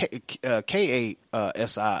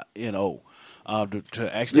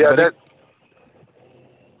to actually. Yeah,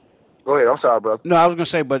 Go ahead. I'm sorry, bro. No, I was gonna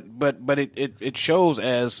say, but it shows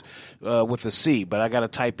as with a C, but I gotta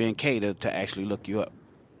type in K to actually look you up.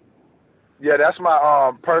 Yeah, that's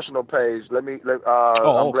my personal page.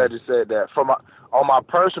 I'm glad you said that. On my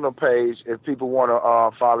personal page, if people want to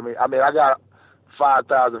follow me, I mean, I got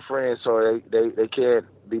 5,000 friends, so they can't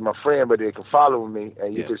be my friend, but they can follow me,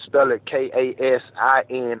 and you can spell it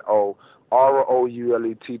KASINOROULETTE.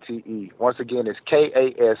 Once again, it's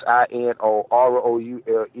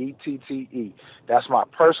KASINOROULETTE. That's my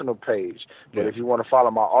personal page. But if you want to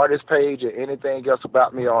follow my artist page or anything else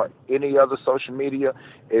about me on any other social media,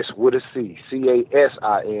 it's with a C.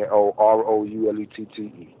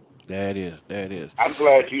 CASINOROULETTE. There it is. I'm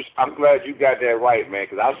glad you got that right, man,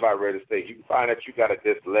 because I was about ready to say, you can find that you got a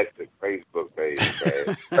dyslexic Facebook page,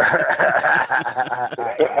 man.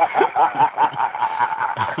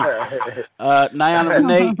 Niana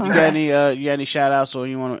Renee, you got any shout outs or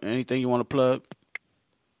anything you want to plug?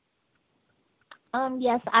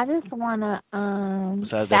 Yes, I just wanna besides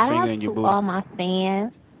shout that finger out in your to booty. all my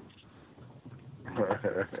fans.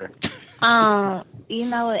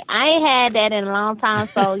 I ain't had that in a long time,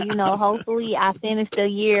 so, hopefully I finish the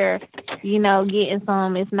year, getting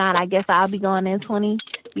some. If not, I guess I'll be going in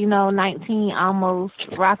 2019, almost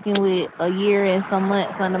rocking with a year and some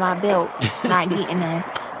months under my belt, not getting none.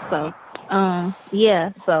 So,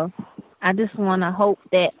 so I just want to hope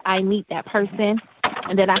that I meet that person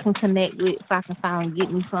and that I can connect with so I can finally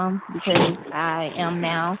get me some, because I am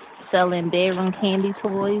now selling bedroom candy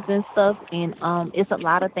toys and stuff, and it's a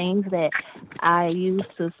lot of things that I use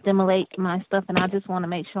to stimulate my stuff, and I just want to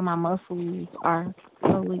make sure my muscles are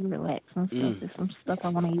slowly relaxed and stuff. There's some stuff I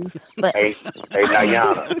want to use. But hey,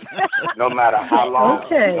 Niana, no matter how long,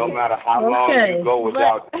 you go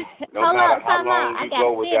without,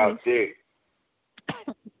 dick.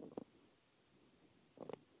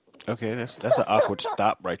 Okay, that's an awkward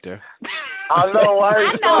stop right there. I know,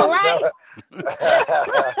 right?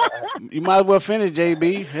 You might as well finish,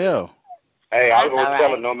 JB. Hell. Hey, I was gonna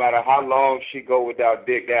tell her, no matter how long she go without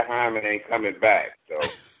dick, that hymen ain't coming back. So,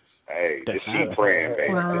 hey, just keep praying,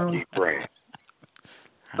 baby. Wow. Just keep praying.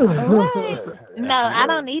 No, I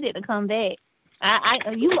don't need it to come back.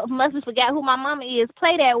 You must have forgot who my mama is.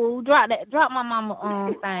 Play that, Woo. Drop my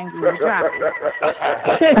mama thing, Woo. Drop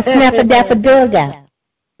it. Snapper Dapper Dugga.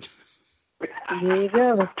 There you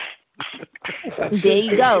go. There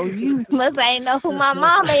you go. You must ain't know who my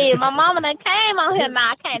mama is. My mama done came on here.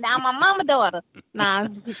 Nah, I can't. I'm my mama daughter. Nah.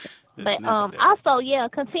 But also,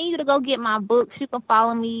 continue to go get my books. You can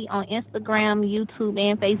follow me on Instagram, YouTube,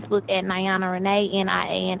 and Facebook at Niana Renee,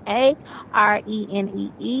 NianaRenee.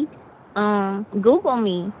 Google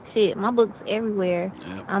me. Shit, my book's everywhere.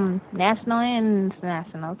 Yep. I'm national and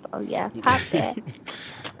international. So, pop that.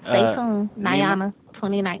 Stay tuned. Niana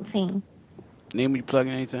 2019. Nima, you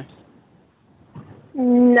plugging anything?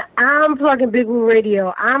 I'm plugging Big Woo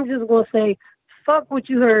Radio. I'm just going to say, fuck what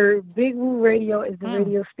you heard. Big Woo Radio is the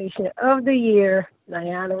radio station of the year.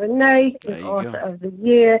 Niana Renee is author of the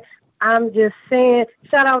year. I'm just saying,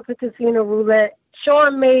 shout out to Casino Roulette.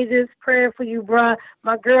 Sean Majors, praying for you, bruh.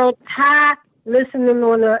 My girl Ty, listening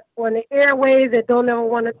on the airwaves that don't ever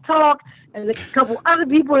want to talk. And a couple other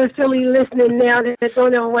people in Philly listening now that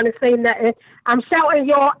don't ever want to say nothing. I'm shouting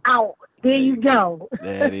y'all out. There you go.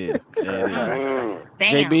 That is. Damn,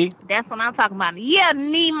 JB? That's what I'm talking about. Yeah,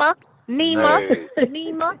 Nima, Nima,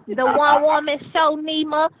 the one-woman show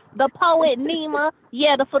Nima, the poet Nima,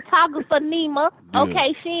 the photographer Nima.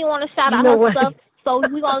 Okay, she didn't want to shout out her stuff, so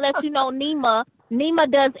we're going to let you know Nima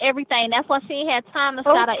does everything. That's why she ain't had time to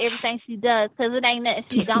shout out everything she does, because it ain't nothing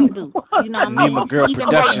she don't do. You know what I mean? Nima Girl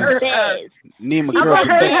Productions. Nima Girl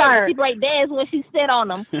Productions. She break dads when she sit on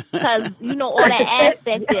them, because, you know, all that ass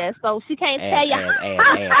back there. So she can't tell you. Ass.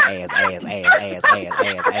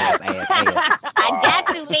 I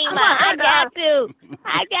got you, Nima. I got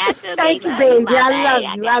you. Thank you, baby.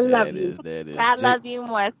 I love you. That is. I love you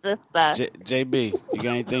more, sister. JB, you got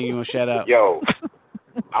anything you want to shout out? Yo,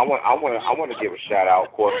 I want to give a shout out,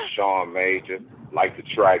 of course, to Sean Major, like the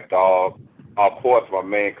track dog. Of course, my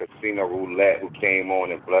man Casino Roulette, who came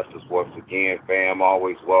on and blessed us once again. Fam,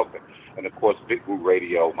 always welcome. And of course, Big Woo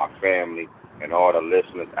Radio, my family, and all the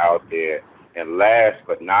listeners out there. And last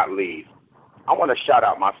but not least, I want to shout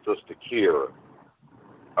out my sister Kira.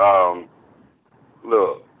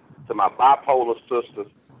 Look, to my bipolar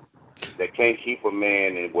sisters that can't keep a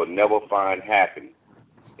man and will never find happiness.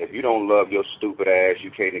 If you don't love your stupid ass,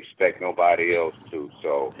 you can't expect nobody else to.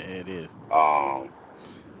 So, it is.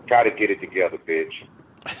 Try to get it together, bitch.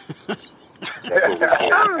 That's what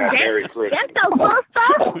we're doing. Merry Christmas. That's so good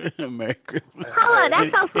stuff. Merry Christmas. Hold on,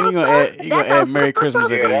 that's so He gonna add Merry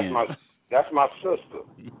Christmas at the end. That's my sister.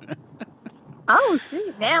 Oh,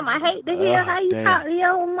 shit. Damn, I hate to hear how you talk to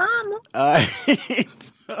your old mama. All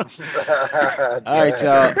right,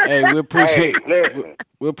 y'all. Hey, we appreciate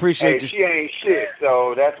we appreciate you. She ain't shit,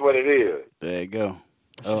 so that's what it is. There you go.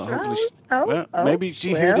 Hopefully, maybe she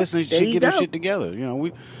hear this and she get her shit together.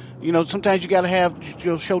 You know, sometimes you gotta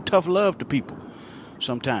show tough love to people.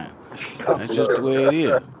 Sometimes that's just the way it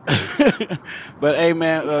is. But hey,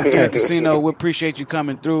 man, again, Casino, we appreciate you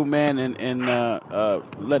coming through, man, and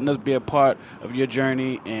letting us be a part of your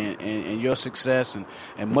journey and your success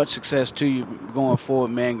and much success to you going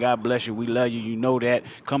forward, man. God bless you. We love you. You know that.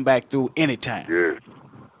 Come back through anytime. Yeah.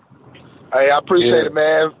 Hey, I appreciate it,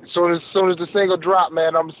 man. As soon as the single drop,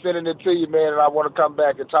 man, I'm sending it to you, man, and I want to come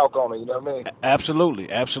back and talk on it. You know what I mean? Absolutely.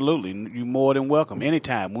 You're more than welcome.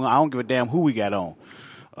 Anytime. I don't give a damn who we got on.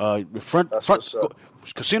 Front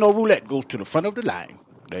Casino Roulette goes to the front of the line.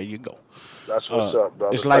 There you go. That's what's up,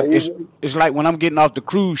 brother. It's like when I'm getting off the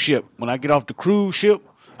cruise ship. When I get off the cruise ship,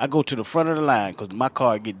 I go to the front of the line because my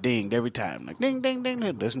car get dinged every time. Like ding, ding, ding.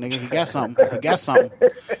 This nigga, he got something.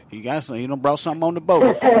 He done brought something on the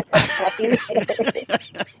boat.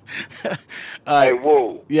 Hey,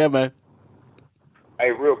 whoa. Yeah, man. Hey,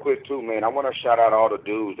 real quick too, man. I want to shout out all the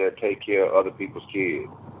dudes that take care of other people's kids.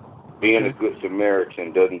 Being a good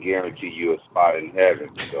Samaritan doesn't guarantee you a spot in heaven.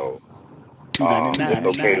 So it's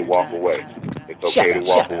okay to walk away. It's okay to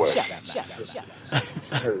walk away.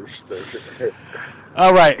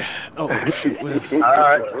 All right.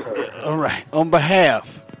 All right. On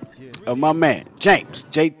behalf of my man, James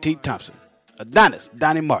J.T. Thompson, Adonis,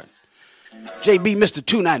 Donnie Martin, JB Mr.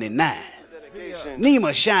 299,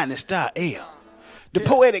 Nima Shining Star L, the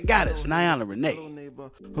Poetic Goddess, Niana Renee,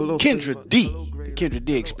 Kendra D, the Kendra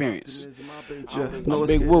D Experience,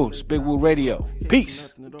 Big Woo Radio.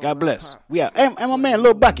 Peace. God bless. We out. And my man,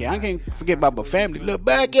 Lil Bucky. I can't forget about my family. Lil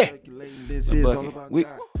Bucky.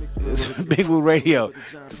 Big Woo Radio,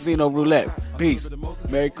 Casino Roulette. Peace.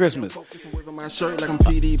 Merry Christmas.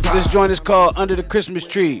 This joint is called Under the Christmas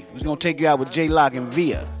Tree. We're going to take you out with J Lock and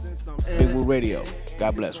Via. Big Woo Radio.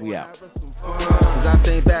 God bless. We out. As I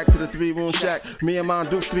think back to the 3-room shack, me and my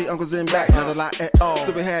Duke, 3 uncles in back, not a lot at all.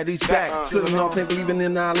 So we had each back, sitting on things believing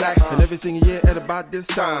in our lack. And every single year at about this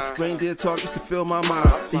time, reindeer talk used to fill my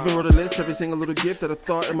mind. Even wrote a list, every single little gift that I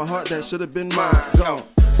thought in my heart that should have been mine. Gone.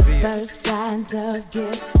 First signs of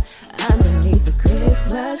gifts underneath the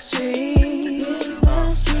Christmas tree.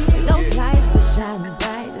 Those lights that shine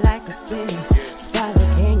bright like a city. Father,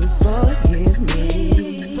 can you forgive me?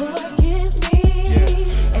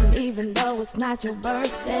 And even though it's not your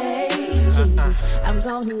birthday, Jesus, I'm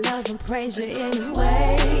gonna love and praise you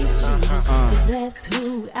anyway, Jesus, 'cause that's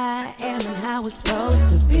who I am and how it's supposed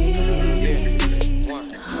to be.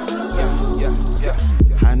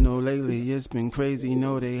 I know lately it's been crazy.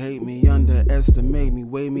 Know they hate me, underestimate me,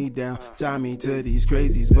 weigh me down, tie me to these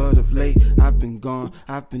crazies. But of late, I've been gone,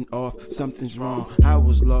 I've been off, something's wrong. I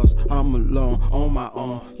was lost, I'm alone, on my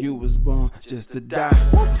own. You was born just to die.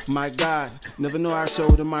 My God, never know I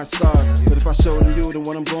showed them my scars. But if I showed them you, then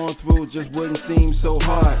what I'm going through just wouldn't seem so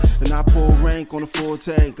hard. And I pull rank on the full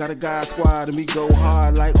tank, got a guy squad, and we go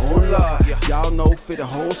hard like, oh Lord. Y'all know fit the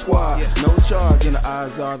whole squad, no charge. And the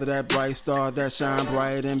eyes are that bright star that shine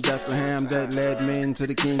bright in Bethlehem, that led men to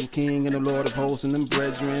the King of King and the Lord of Hosts and them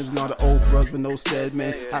brethren and all the Oprahs but no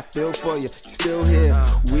Stedman. I feel for you, still here,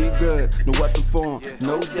 we good, no weapon form,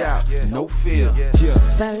 no doubt, no fear.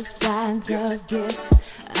 First signs of gifts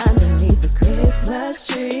underneath the Christmas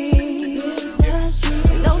tree.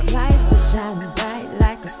 Those lights that shine bright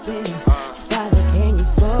like a city. Father, can you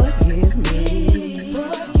forgive me?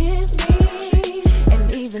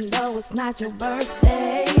 And even though it's not your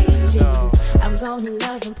birthday, Jesus, I'm gonna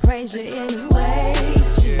love and praise you anyway,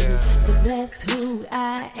 Jesus, 'cause that's who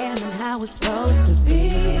I am and how it's supposed to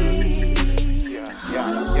be.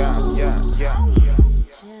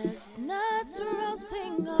 Chestnuts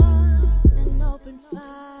roasting on an open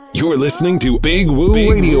fire. You're listening to Big Woo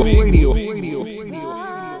Radio.